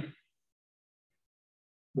downtime, right?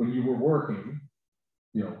 When you were working,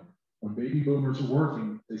 when baby boomers were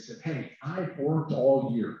working, they said, hey, I've worked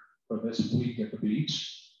all year for this week at the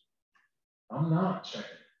beach. I'm not checking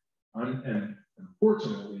it. And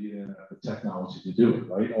unfortunately, you didn't have the technology to do it,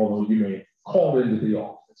 right? Although you may have called into the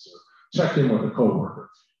office or checked in with a coworker.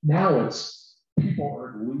 Now it's, people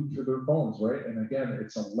are glued to their phones, right? And again,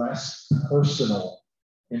 it's a less personal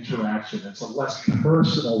interaction. It's a less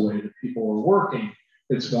personal way that people are working.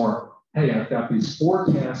 It's more, hey, I've got these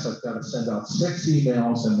forecasts, I've got to send out 6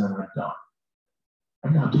 emails and then I'm done.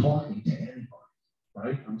 I'm not talking to anybody,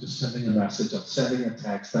 right? I'm just sending a message, I'm sending a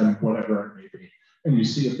text, and whatever it may be. And you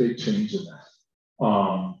see a big change in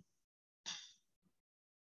that.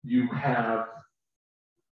 You have,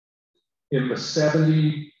 in the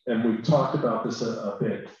 70s, and we've talked about this a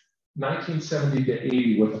bit, 1970 to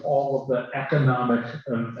 80, with all of the economic,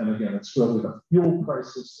 and again, it's really the fuel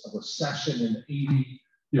crisis, a recession in 80,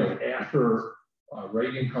 after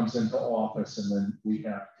Reagan comes into office, and then we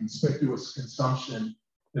have conspicuous consumption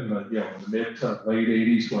in the mid to late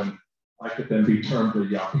 80s, when I could then be termed a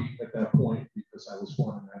yuppie at that point because I was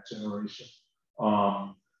born in that generation.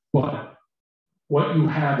 But what you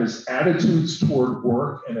have is attitudes toward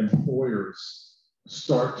work, and employers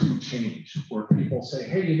start to change, where people say,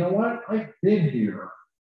 hey, you know what? I've been here.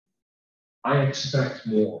 I expect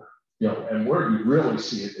more. And where you really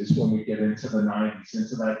see it is when we get into the 90s,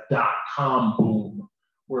 into that .com boom,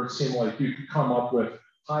 where it seemed like you could come up with,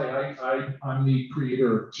 hi, I'm the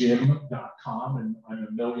creator of Jim.com, and I'm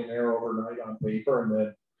a millionaire overnight on paper. And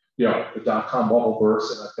then, the .com bubble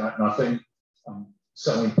bursts, and I've got nothing. I'm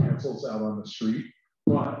selling pencils out on the street.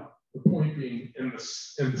 But the point being, in the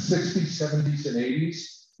 60s, 70s, and 80s,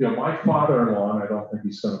 You know, my father-in-law, and I don't think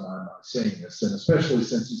he's going to mind my saying this, and especially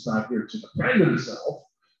since he's not here to defend himself,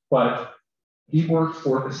 but he worked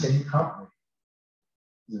for the same company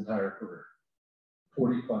his entire career,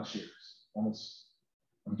 40 plus years, almost,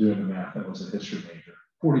 I'm doing the math, that was a history major,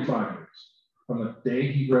 45 years, from the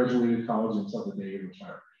day he graduated college until the day he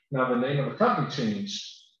retired. Now, the name of the company changed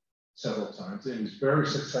several times. It was very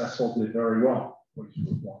successful, did very well, but he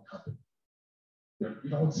was one company. You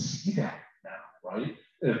don't see that now, right?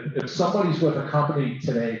 If somebody's with a company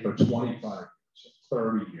today for 25 years,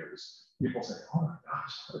 30 years, people say, oh my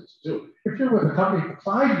gosh, how did you do it? If you're with a company for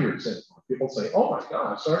 5 years anymore, people say, oh my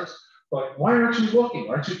gosh, but why aren't you looking?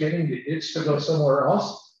 Aren't you getting the itch to go somewhere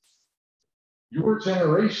else? Your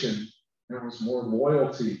generation, there was more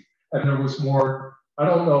loyalty and there was more, I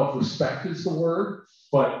don't know if respect is the word,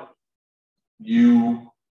 but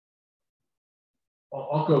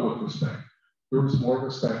I'll go with respect. There was more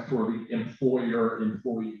respect for the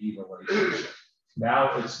employer-employee relationship.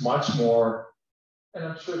 Now it's much more, and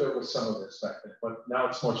I'm sure there was some of this back then, but now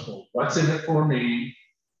it's much more, what's in it for me?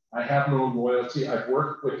 I have no loyalty. I've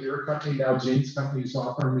worked with your company, now Jane's company's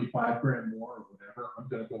offering me $5,000 more or whatever, I'm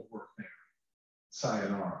gonna go work there.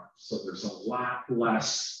 Sayonara. So there's a lot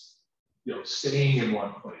less, staying in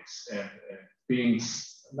one place and being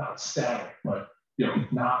not static, but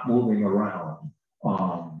not moving around.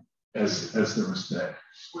 As there was today.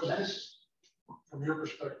 Was this, from your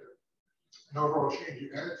perspective, an overall change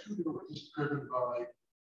in attitude, or was this driven by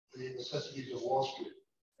the necessities of Wall Street,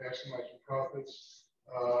 maximizing profits,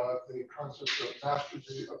 the concept of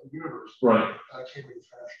mastery of the universe right. Came into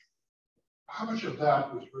fashion? How much of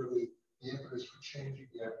that was really the impetus for changing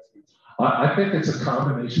the attitudes? I think it's a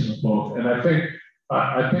combination of both, and I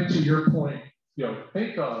think to your point,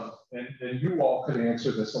 think of, and you all could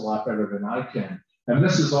answer this a lot better than I can. And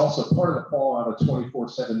this is also part of the fallout of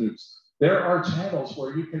 24/7 news. There are channels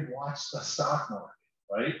where you can watch the stock market,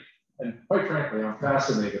 right? And quite frankly, I'm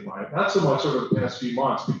fascinated by it. Not so much over the past few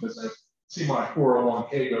months because I see my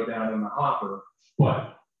 401k go down in the hopper,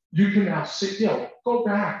 but you can now see, go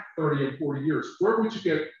back 30 and 40 years. Where would you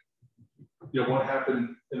get, what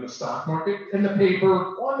happened in the stock market, in the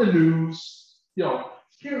paper, on the news?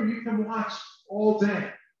 Here you can watch all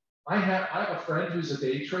day. I have a friend who's a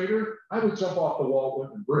day trader. I would jump off the wall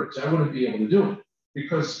with the bridge. I wouldn't be able to do it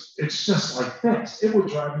because it's just like this. It would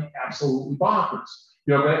drive me absolutely bonkers.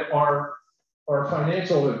 That our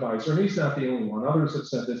financial advisor, and he's not the only one, others have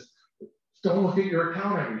said this, don't look at your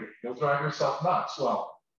account every day. You'll drive yourself nuts.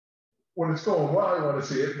 Well, when it's going well, I want to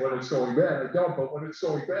see it. When it's going bad, I don't. But when it's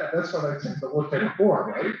going bad, that's when I tend to look at it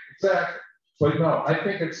more, right? Exactly. But no, I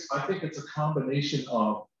think it's a combination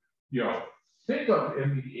of, think of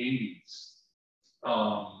in the 80s,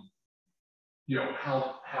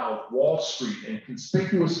 how Wall Street and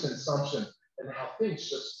conspicuous consumption and how things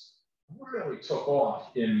just really took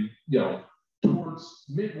off in, towards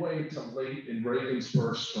midway to late in Reagan's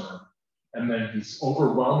first term. And then he's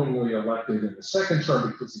overwhelmingly elected in the second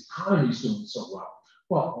term because the economy's doing so well.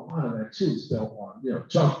 Well, a lot of that too is built on,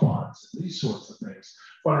 junk bonds and these sorts of things.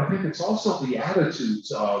 But I think it's also the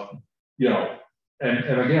attitudes of,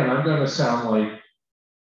 and again, I'm going to sound like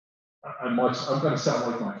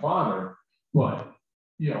my father, but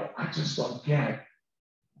I just don't get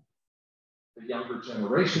the younger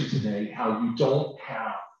generation today how you don't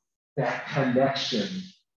have that connection.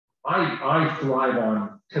 I thrive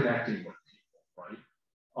on connecting with people, right?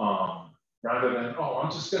 Rather than,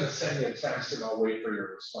 I'm just going to send you a text and I'll wait for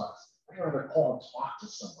your response. I'd rather call and talk to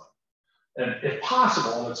someone. And if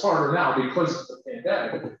possible, and it's harder now because of the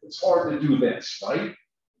pandemic, it's hard to do this, right?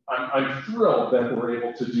 I'm thrilled that we're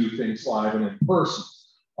able to do things live and in person.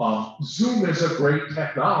 Zoom is a great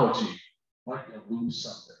technology. Might you lose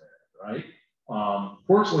something in it, right?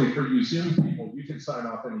 Fortunately for you Zoom people, you can sign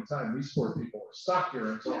off anytime. These poor people are stuck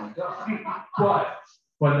here until I'm done. But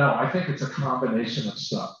no, I think it's a combination of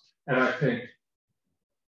stuff. And I think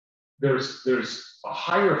there's a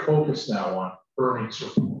higher focus now on earnings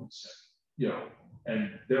reports,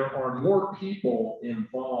 and there are more people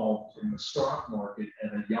involved in the stock market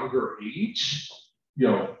at a younger age.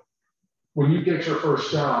 When you get your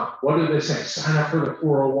first job, what do they say? Sign up for the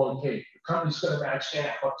 401k. The company's going to match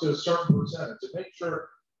half up to a certain percentage to make sure.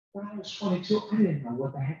 When I was 22, I didn't know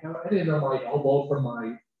what the heck. I didn't know my elbow from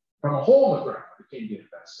a hole in the ground. I came to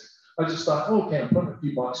investing. I just thought, okay, I'm putting a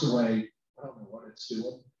few bucks away. I don't know what it's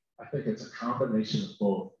doing. I think it's a combination of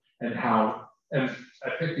both, and I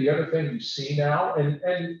think the other thing you see now, and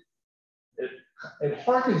it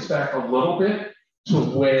harkens back a little bit to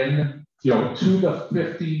when, to the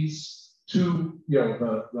 50s, to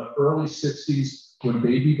the early 60s, when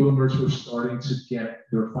baby boomers were starting to get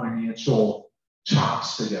their financial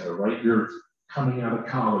chops together, right? You're coming out of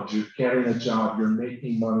college, you're getting a job, you're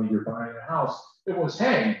making money, you're buying a house. It was,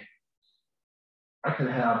 hey, I can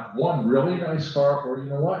have one really nice car, or you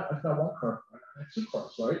know what? I've got one car, I have two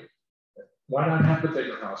cars, right? Why not have the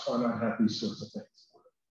bigger house? Why not have these sorts of things?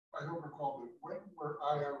 I don't recall, but when were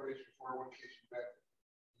IRAs or 401ks invented?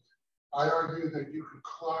 I argue that you can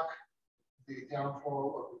clock the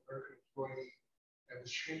downfall of the American employee and the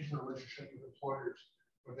change in the relationship with employers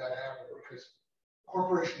when that happened, because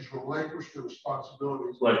corporations relinquish their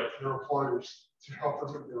responsibilities to their employers to help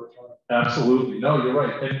them in their retirement. Absolutely. No, you're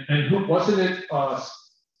right. And who wasn't it?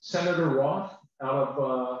 Senator Roth out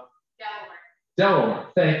of Delaware.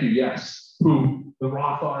 Thank you. Yes. Who the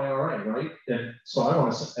Roth IRA, right? And so I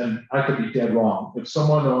want to, and I could be dead wrong. If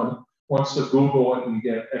someone wants to Google it and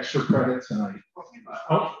get extra credit tonight,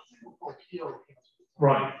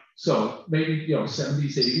 right? So maybe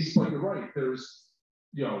 70s, 80s, but you're right. There's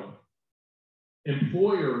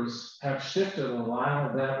employers have shifted a lot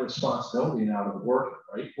of that responsibility now to the worker,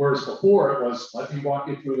 right? Whereas before it was, let me walk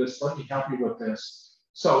you through this, let me help you with this.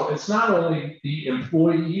 So it's not only the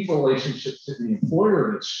employee relationship to the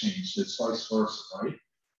employer that's changed, it's vice versa, right?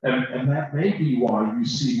 And that may be why you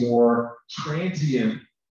see more transient,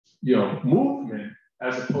 movement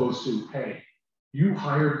as opposed to, hey, you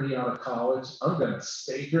hired me out of college, I'm going to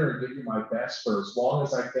stay here and give you my best for as long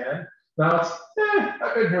as I can. Now it's,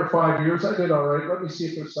 I've been here 5 years, I did all right, let me see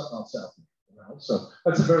if there's something else out there. So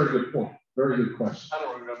that's a very good point, very good question. I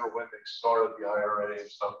don't remember when they started the IRA and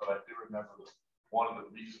stuff, but I do remember that one of the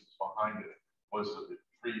reasons behind it was that it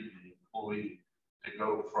freed the employee to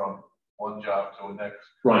go from one job to the next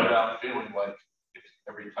without feeling like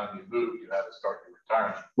every time you move, you had to start your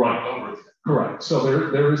retirement over again. Correct. So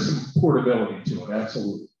there is some portability to it.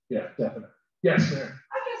 Absolutely. Yeah, definitely. Yes, ma'am.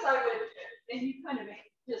 I guess I would, and you kind of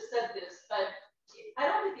just said this, but I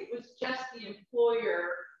don't think it was just the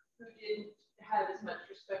employer who didn't have as much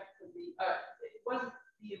respect for it wasn't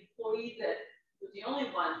the employee that was the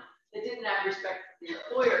only one that didn't have respect for the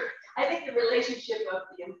employer. I think the relationship of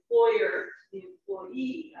the employer to the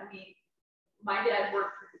employee, I mean, my dad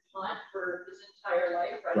worked for DuPont for his entire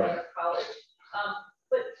life, right out of college.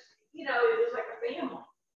 But, it was like a family.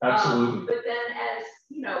 Absolutely. But then as,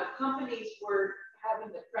 companies were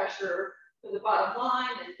having the pressure for the bottom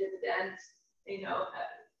line and dividends,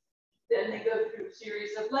 then they go through a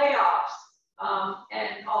series of layoffs.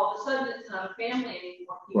 And all of a sudden it's not a family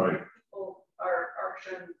anymore. People are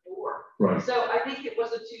shutting the door. So I think it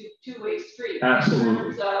was a two-way street. Absolutely. In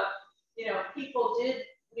terms of, people did,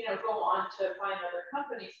 go on to find other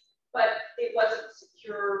companies, but it wasn't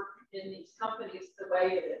secure in these companies the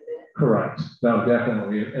way it had been. Correct. No,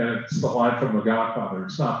 definitely. And it's the line from The Godfather.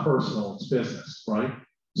 It's not personal, it's business, right?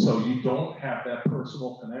 So you don't have that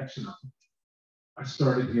personal connection. I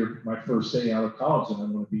started here my first day out of college and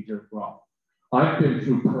I'm going to be here for all. I've been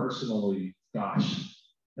through personally, gosh,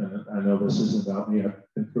 and I know this isn't about me, I've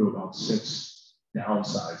been through about 6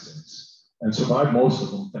 downsizings and survived most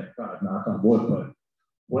of them, thank God, knock on wood. But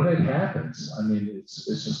when it happens, I mean, it's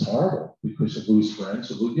just horrible because you lose friends,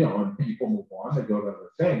 and people move on, they go to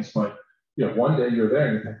other things. But one day you're there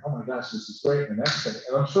and you think, oh my gosh, this is great. And the next day,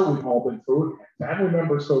 and I'm sure we've all been through it. Family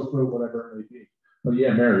members go through whatever it may be. But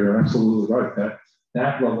yeah, Mary, you're absolutely right.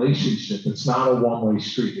 That relationship, it's not a one-way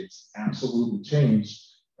street. It's absolutely changed.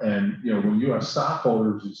 And when you have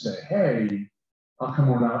stockholders who say, hey, how come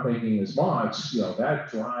we're not making as much? That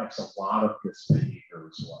drives a lot of this behavior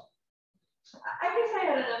as well. I guess I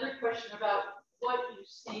had another question about what you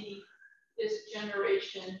see this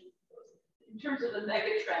generation in terms of the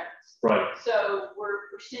mega trends. So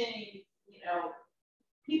we're seeing,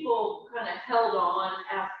 people kind of held on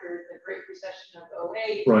after the Great Recession of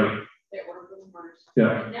 08. That were boomers.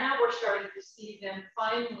 And now we're starting to see them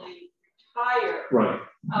finally retire.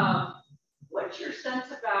 What's your sense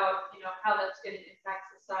about, how that's going to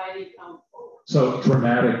impact society going forward? So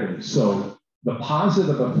dramatically. So the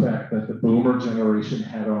positive effect that the boomer generation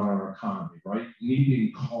had on our economy, right?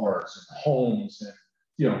 Needing cars and homes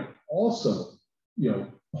and, also,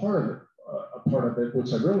 part of it,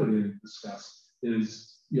 which I really didn't discuss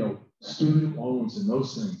is, student loans and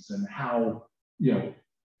those things and how,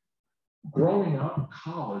 growing up in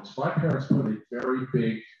college, my parents put a very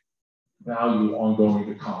big value on going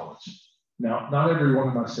to college. Now, not every one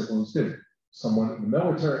of my siblings did. Someone in the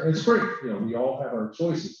military, and it's great, we all have our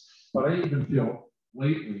choices. But I even feel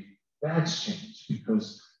lately that's changed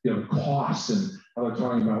because the costs and how they're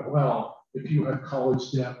talking about, well, if you have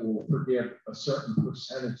college debt, we'll forgive a certain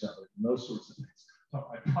percentage of it and those sorts of things. So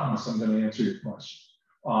I promise I'm going to answer your question.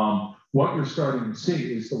 What you're starting to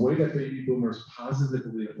see is the way that baby boomers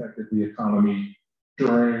positively affected the economy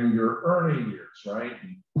during your earning years, right?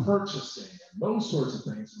 And purchasing and those sorts of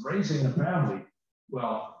things, raising a family.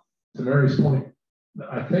 Well, to Mary's point,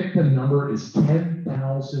 I think the number is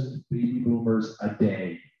 10,000 baby boomers a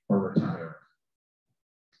day are retiring.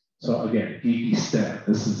 So again, geeky stat.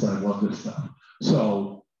 I love this stuff.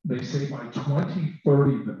 So they say by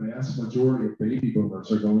 2030, the vast majority of baby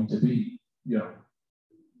boomers are going to be,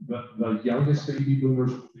 the youngest baby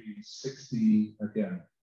boomers will be 60, again,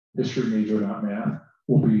 history major, not math,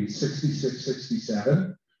 will be 66,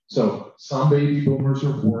 67. So some baby boomers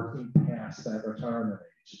are working past that retirement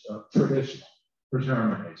age, traditional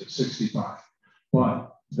retirement age of 65.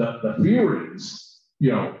 But the fear is,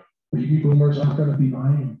 baby boomers aren't going to be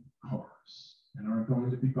buying cars and aren't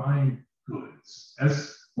going to be buying goods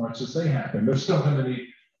as much as they have. And they're still going to need,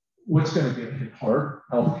 what's going to get hit hard?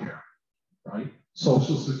 Healthcare, right?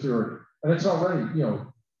 Social Security. And it's already,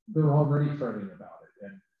 they're already fretting about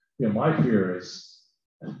it. And, my fear is,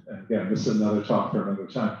 and again, this is another talk for another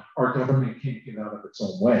time, our government can't get out of its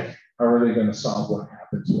own way. How are they going to solve what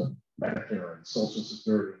happens with Medicare and Social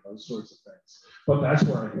Security and those sorts of things? But that's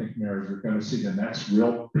where I think, Mary, you're going to see the next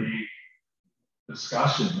real big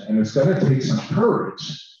discussion. And it's going to take some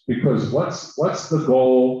courage, because what's the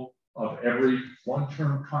goal of every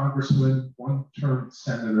one-term congressman, one-term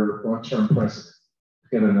senator, one-term president?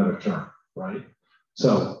 To get another term, right?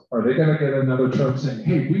 So are they going to get another term saying,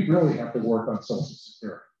 hey, we really have to work on Social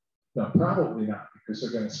Security? No, probably not, because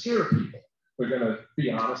they're going to scare people. They're going to be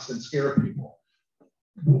honest and scare people.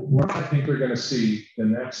 What I think we're going to see the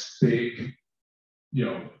next big,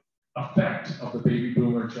 effect of the baby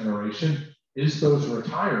boomer generation is those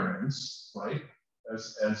retirements, right?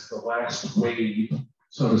 As the last wave,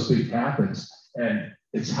 so to speak, happens, and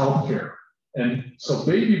it's healthcare. And so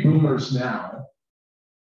baby boomers now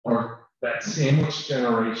are that sandwich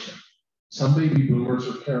generation. Some baby boomers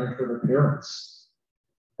are caring for their parents,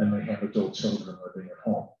 and they have adult children living at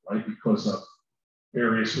home, right? Because of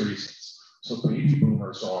various reasons. So baby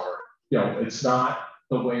boomers are, it's not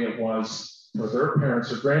the way it was for their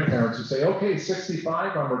parents or grandparents who say, okay,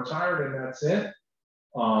 65, I'm retired and that's it.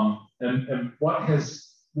 And what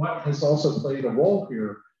has also played a role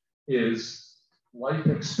here is life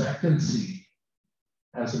expectancy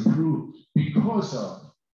has improved because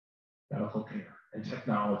of medical care and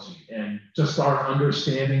technology and just our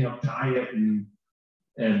understanding of diet and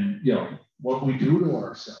what we do to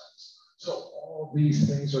ourselves. So all these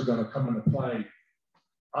things are going to come into play.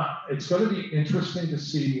 It's going to be interesting to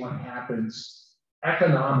see what happens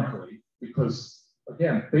economically, because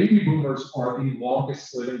again, baby boomers are the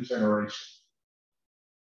longest living generation,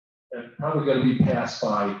 and probably going to be passed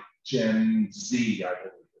by Gen Z, I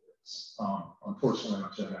believe it is. Unfortunately,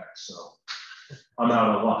 I'm Gen X, so I'm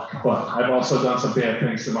out of luck. But I've also done some bad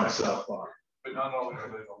things to myself. But not only are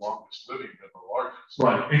they the longest living, they're the largest.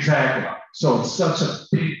 Right, exactly. So it's such a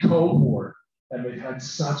big cohort, and they've had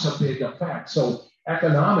such a big effect. So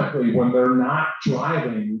economically, when they're not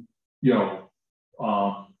driving,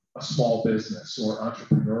 a small business or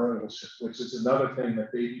entrepreneurship, which is another thing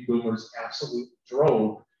that baby boomers absolutely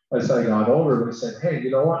drove as they got older. They said, hey,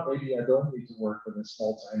 you know what? Maybe I don't need to work for this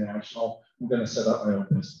multinational. I'm going to set up my own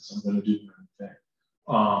business. I'm going to do my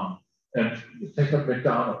own thing. And think of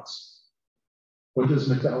McDonald's. When does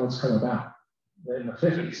McDonald's come about? In the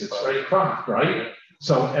 50s. It's Ray Kroc, right?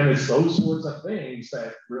 So, and it's those sorts of things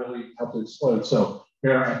that really help to explode. So,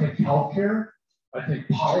 here, I think healthcare, I think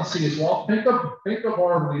policy as well. Think of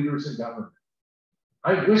our leaders in government.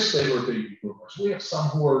 I wish they were baby boomers. We have some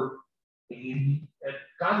who are 80, and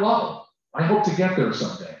God love them. I hope to get there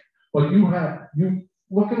someday. But you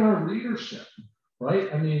look at our leadership,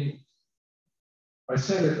 right? I mean, I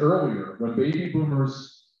said it earlier, when baby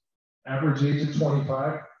boomers average age of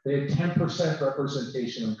 25, they had 10%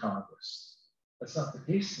 representation in Congress. That's not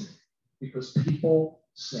the case today, because people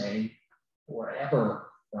say forever,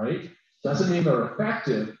 right? Doesn't mean they're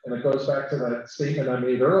effective. And it goes back to that statement I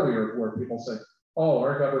made earlier where people say, oh,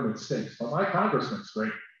 our government stinks. But my congressman's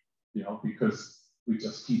great, because we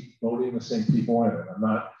just keep voting the same people in. And I'm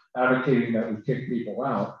not advocating that we kick people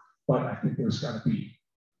out, but I think there's got to be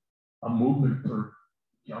a movement for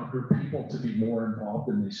younger people to be more involved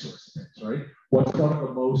in these sorts of things, right? What's one of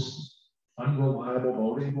the most unreliable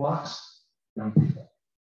voting blocks? Young people,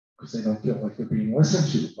 because they don't feel like they're being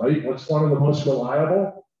listened to, right? What's one of the most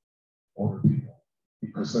reliable? Older people,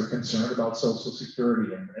 because they're concerned about Social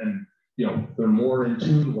Security and they're more in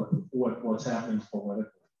tune with what's happening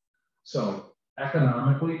politically. So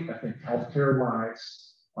economically, I think healthcare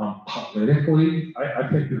lies. Politically, I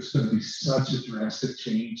think there's going to be such a drastic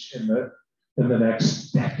change in the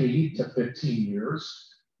next decade to 15 years,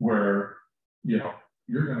 where you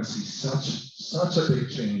you're going to see such a big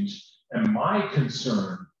change. And my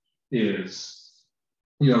concern is,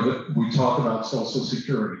 that we talk about Social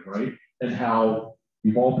Security, right? And how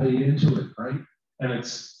you've all paid into it, right? And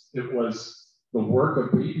it was the work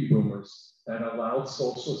of baby boomers that allowed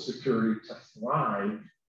Social Security to thrive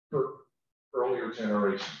for earlier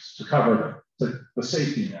generations, to cover the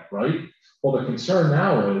safety net, right? Well, the concern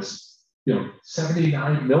now is,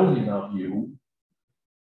 79 million of you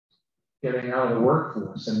getting out of the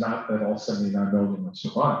workforce, and not that all 79 million will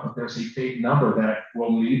survive, but there's a big number that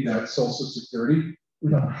will need that Social Security.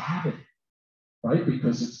 We don't have it, right?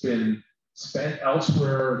 Because it's been spent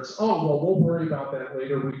elsewhere. It's, oh, well, we'll worry about that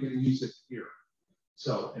later. We can use it here.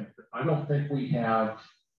 So I don't think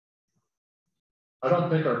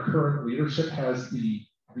our current leadership has the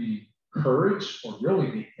courage or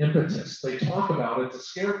really the impetus. They talk about it to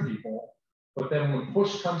scare people, but then when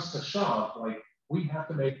push comes to shove, like, we have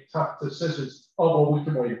to make tough decisions. Oh, well, we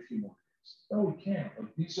can wait a few more years. No, we can't.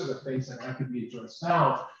 Like, these are the things that have to be addressed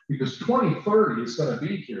now, because 2030 is going to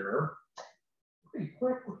be here pretty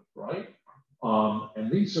quickly, right?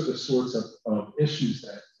 And these are the sorts of issues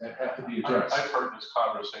that have to be addressed. I've heard this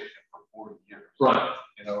conversation for 40 years. Right.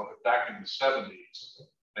 Back in the 70s,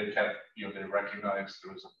 they kept, they recognized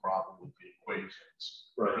there was a problem with the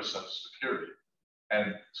equations for Social Security.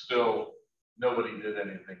 And still, nobody did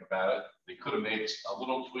anything about it. They could have made a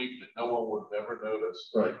little tweak that no one would have ever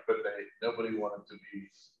noticed. Right. But nobody wanted to be,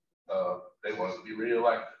 they wanted to be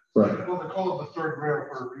reelected. Right. Well, they call it the third rail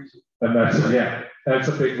for a reason. And that's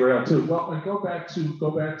a big rail too. Well, and go back to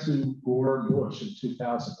Gore and Bush in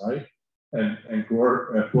 2000, right? And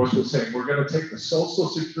Bush was saying, we're going to take the Social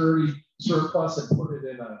Security surplus and put it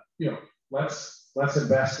in let's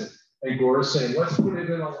invest it. And Gore is saying, let's put it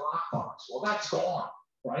in a lockbox. Well, that's gone,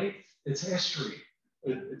 right? It's history.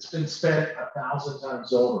 It's been spent 1,000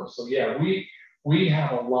 times over. So yeah, we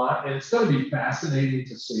have a lot, and it's going to be fascinating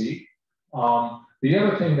to see. The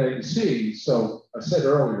other thing that you see, so I said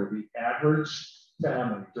earlier, the average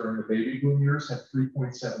family during the baby boom years had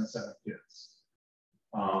 3.77 kids.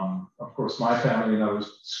 Of course, my family and I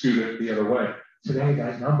was skewed the other way. Today,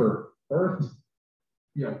 that number, births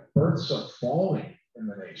are falling in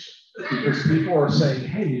the nation because people are saying,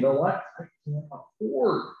 hey, you know what? I can't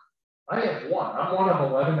afford. I have one. I'm one of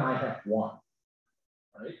 11. I have one,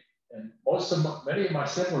 right? And many of my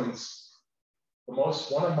siblings, the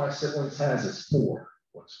most one of my siblings has is 4,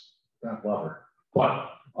 which I love her. But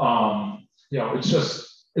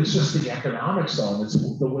it's just the economics of it. It's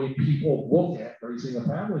the way people look at raising a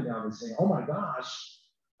family now. They say, oh my gosh,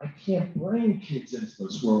 I can't bring kids into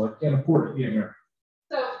this world. I can't afford it here.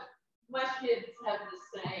 So my kids have the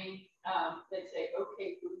same, they say,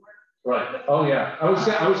 okay, boomer. Right. Oh yeah. I was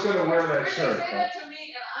going to wear that shirt. They say that to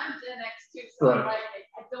me, and I'm Gen X too, so right.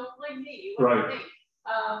 I don't blame me. Right.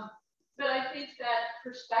 But I think that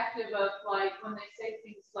perspective of like when they say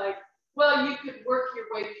things like, well, you could work your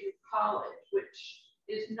way through college, which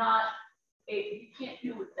is not you can't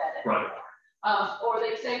do with that anymore. Right. Or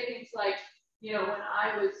they say things like, when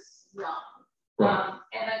I was young. Right.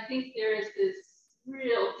 And I think there is this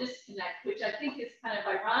real disconnect, which I think is kind of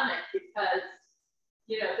ironic because,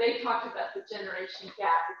 they talked about the generation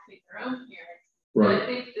gap between their own parents. Right. But I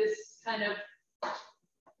think this kind of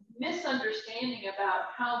misunderstanding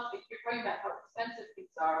about if you're talking about how expensive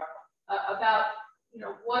things are, about,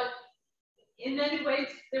 what, in many ways,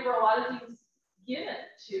 there were a lot of things given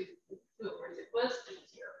to boomers. It was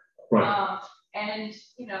easier. Right. And,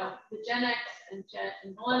 the Gen X and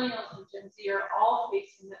millennials and Gen Z are all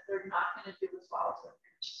facing that they're not going to do as well as their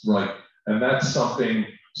parents. Right. And that's something,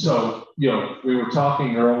 so, we were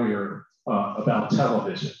talking earlier about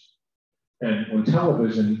television. And when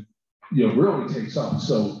television, really takes off.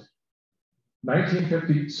 So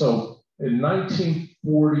 1950, so in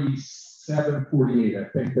 1947, 48, I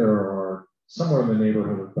think there are somewhere in the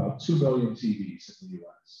neighborhood of about 2 million TVs in the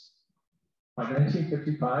US. By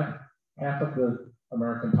 1955, half of the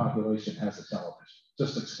American population has a television,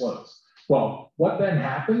 just explodes. Well, what then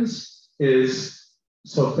happens is,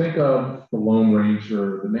 so think of the Lone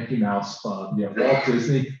Ranger, the Mickey Mouse Club, Walt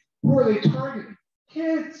Disney. Who are they targeting?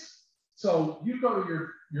 Kids. So you go to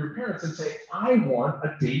your parents and say, I want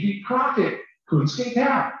a Davy Crockett coonskin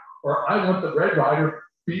cap, or I want the Red Ryder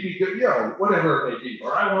BB, whatever it may be,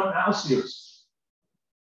 or I want mouse ears.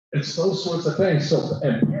 It's those sorts of things. So,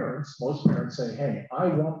 and most parents say, hey, I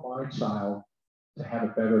want my child to have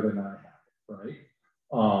it better than I have it, right?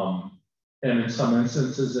 And in some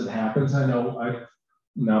instances it happens. I know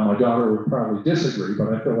now my daughter would probably disagree,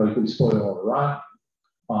 but I feel like we spoil all the rotten.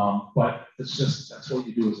 But it's just, that's what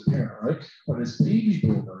you do as a parent, right? When as baby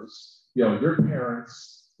boomers, your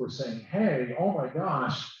parents, were saying, hey, oh my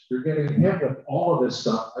gosh, you're getting hit with all of this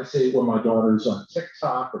stuff. I say when my daughter's on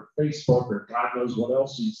TikTok or Facebook or God knows what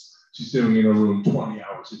else she's doing in her room 20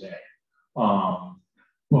 hours a day.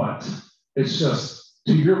 But it's just,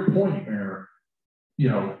 to your point, Mayor, you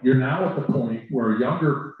know, you're now at the point where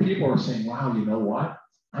younger people are saying, wow, you know what?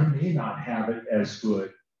 I may not have it as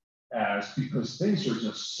good as, because things are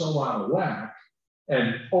just so out of whack.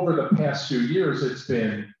 And over the past few years, it's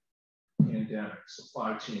been pandemic,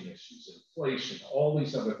 supply chain issues, inflation, all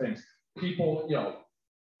these other things. People, you know,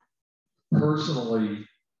 personally,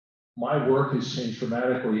 my work has changed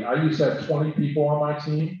dramatically. I used to have 20 people on my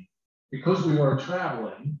team. Because we weren't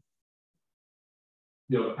traveling,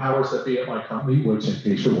 you know, the powers that be at my company, which in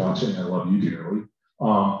case you're watching, I love you dearly,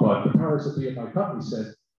 but the powers that be at my company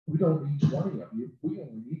said, we don't need 20 of you, we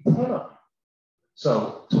only need 10 of you.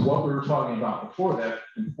 So to what we were talking about before, that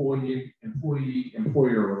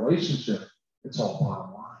employee-employer relationship, it's all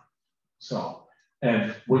bottom line. So,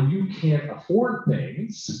 and when you can't afford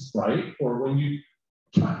things, right? Or when you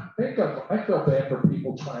try, I feel bad for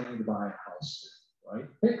people trying to buy a house, right?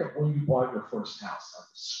 Think of when you bought your first house,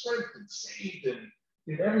 scrimped and saved and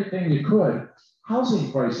did everything you could.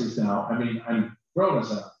 Housing prices now, I mean, I'm grown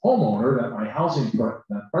as a homeowner that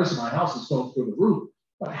the price of my house is going through the roof.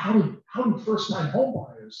 But how do first-time home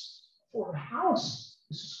buyers afford a house?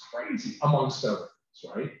 This is crazy, amongst other things,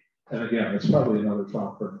 right? And again, it's probably another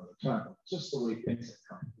talk for another time, but just the way things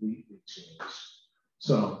have completely changed.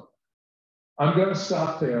 So I'm going to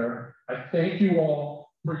stop there. I thank you all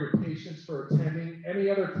for your patience for attending. Any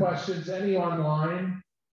other questions? Any online?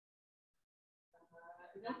 I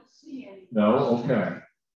don't see any. No? Okay.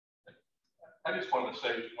 I just wanted to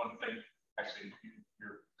say one thing. Actually,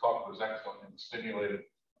 your talk was excellent and stimulated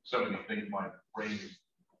so many things my brain is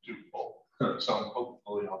too full. So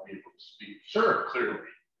hopefully I'll be able to speak clearly.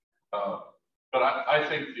 But I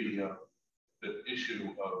think the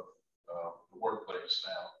issue of the workplace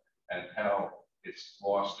now and how it's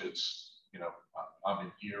lost its, you know, I'm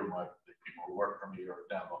in here, the people who work for me are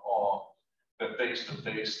down the hall, that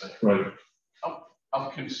face-to-face thing. Right. I'm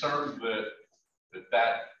concerned that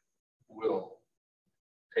will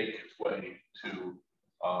take its way to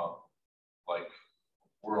like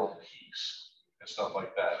world peace and stuff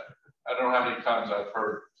like that. I don't know how many times I've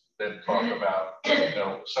heard them talk about, you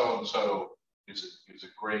know, so-and-so is a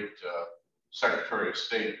great Secretary of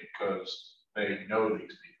State because they know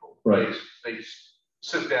these people. Right. They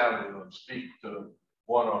sit down with them, speak to them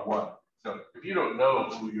one-on-one. So if you don't know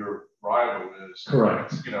who your rival is,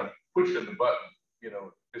 correct, you know, pushing the button, you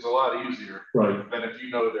know, is a lot easier than if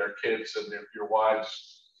you know their kids and if your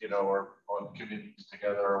wives, you know, are on committees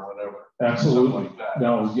together or whatever. Absolutely. Like that.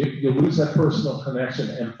 No, you lose that personal connection.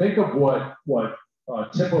 And think of what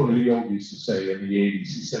Tip O'Neill used to say in the 80s.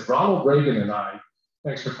 He said, Ronald Reagan and I,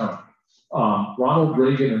 thanks for coming. Ronald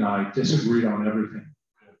Reagan and I disagreed on everything,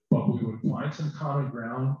 but we would find some common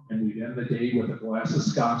ground and we'd end the day with a glass of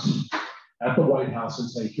scotch at the White House and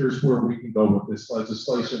say, here's where we can go with this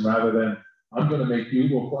legislation, rather than I'm going to make you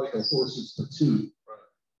look like a horse's patoot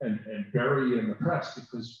and bury you in the press,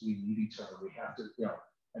 because we need each other. We have to, you know,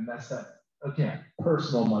 and that's that. Again,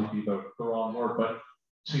 personal might be the wrong word, but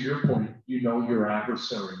to your point, you know your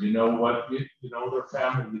adversary, you know what, you know their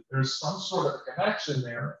family. There's some sort of connection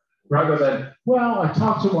there, rather than, well, I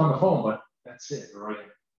talked to him on the phone, but that's it, right?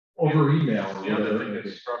 Over email. Or the other thing that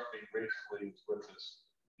struck me recently is with this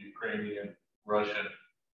Ukrainian Russian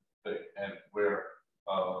thing, and where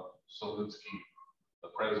Zelensky, the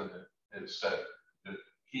president, has said that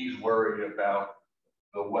he's worried about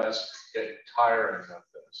the West getting tiring of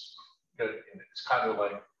this. And it's kind of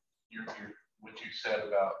like what you said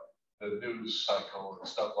about the news cycle and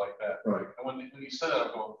stuff like that. Right. And when you said that,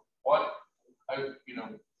 I'm going, what? I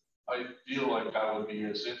feel like I would be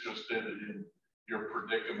as interested in your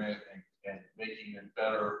predicament and making it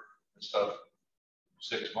better and stuff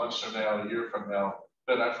 6 months from now, a year from now.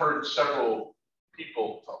 But I've heard several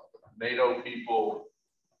people, NATO people,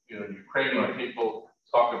 you know, Ukrainian people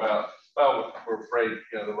talk about, well, we're afraid,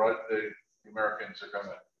 you know, the Americans are going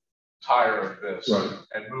to tire of this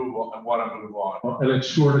and move on and want to move on. And it's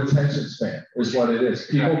short attention span is what it is.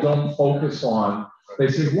 People don't focus on, they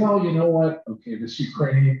say, well, you know what? Okay, this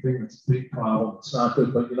Ukrainian thing, it's a big problem. It's not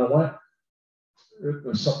good, but you know what?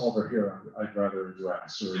 There's something over here I'd rather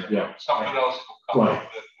address. Or, something else will come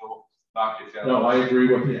up that will knock it down. No, I agree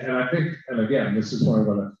with you. And I think, and again, this is where I'm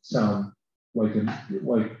going to sound like a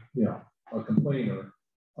complainer,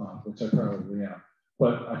 which I probably am.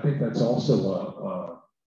 But I think that's also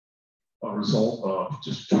a result of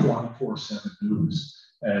just 24/7 news.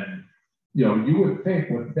 And you know, you would think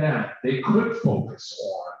with that they could focus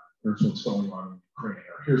on here's what's going on in Ukraine,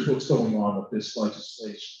 or here's what's going on with this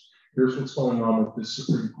legislation, here's what's going on with this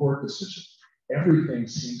Supreme Court decision. Everything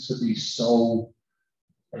seems to be so,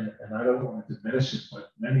 and I don't want to diminish it,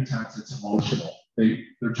 but many times it's emotional.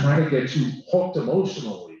 They're trying to get you hooked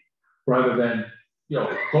emotionally rather than,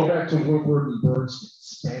 go back to Woodward and Bernstein,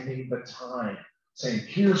 spending the time saying,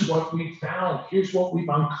 here's what we found, here's what we've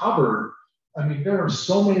uncovered. I mean, there are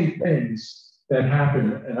so many things that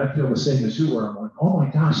happen, and I feel the same as you, where I'm like, oh my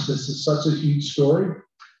gosh, this is such a huge story.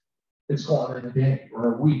 It's gone in a day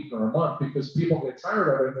or a week or a month because people get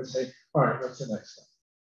tired of it and they say, all right, what's the next thing?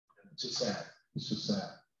 It's just sad. It's just sad.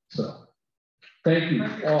 So thank you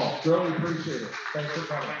all. Really appreciate it. Thanks for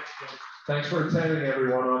coming. Thanks for attending,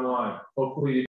 everyone online. Hopefully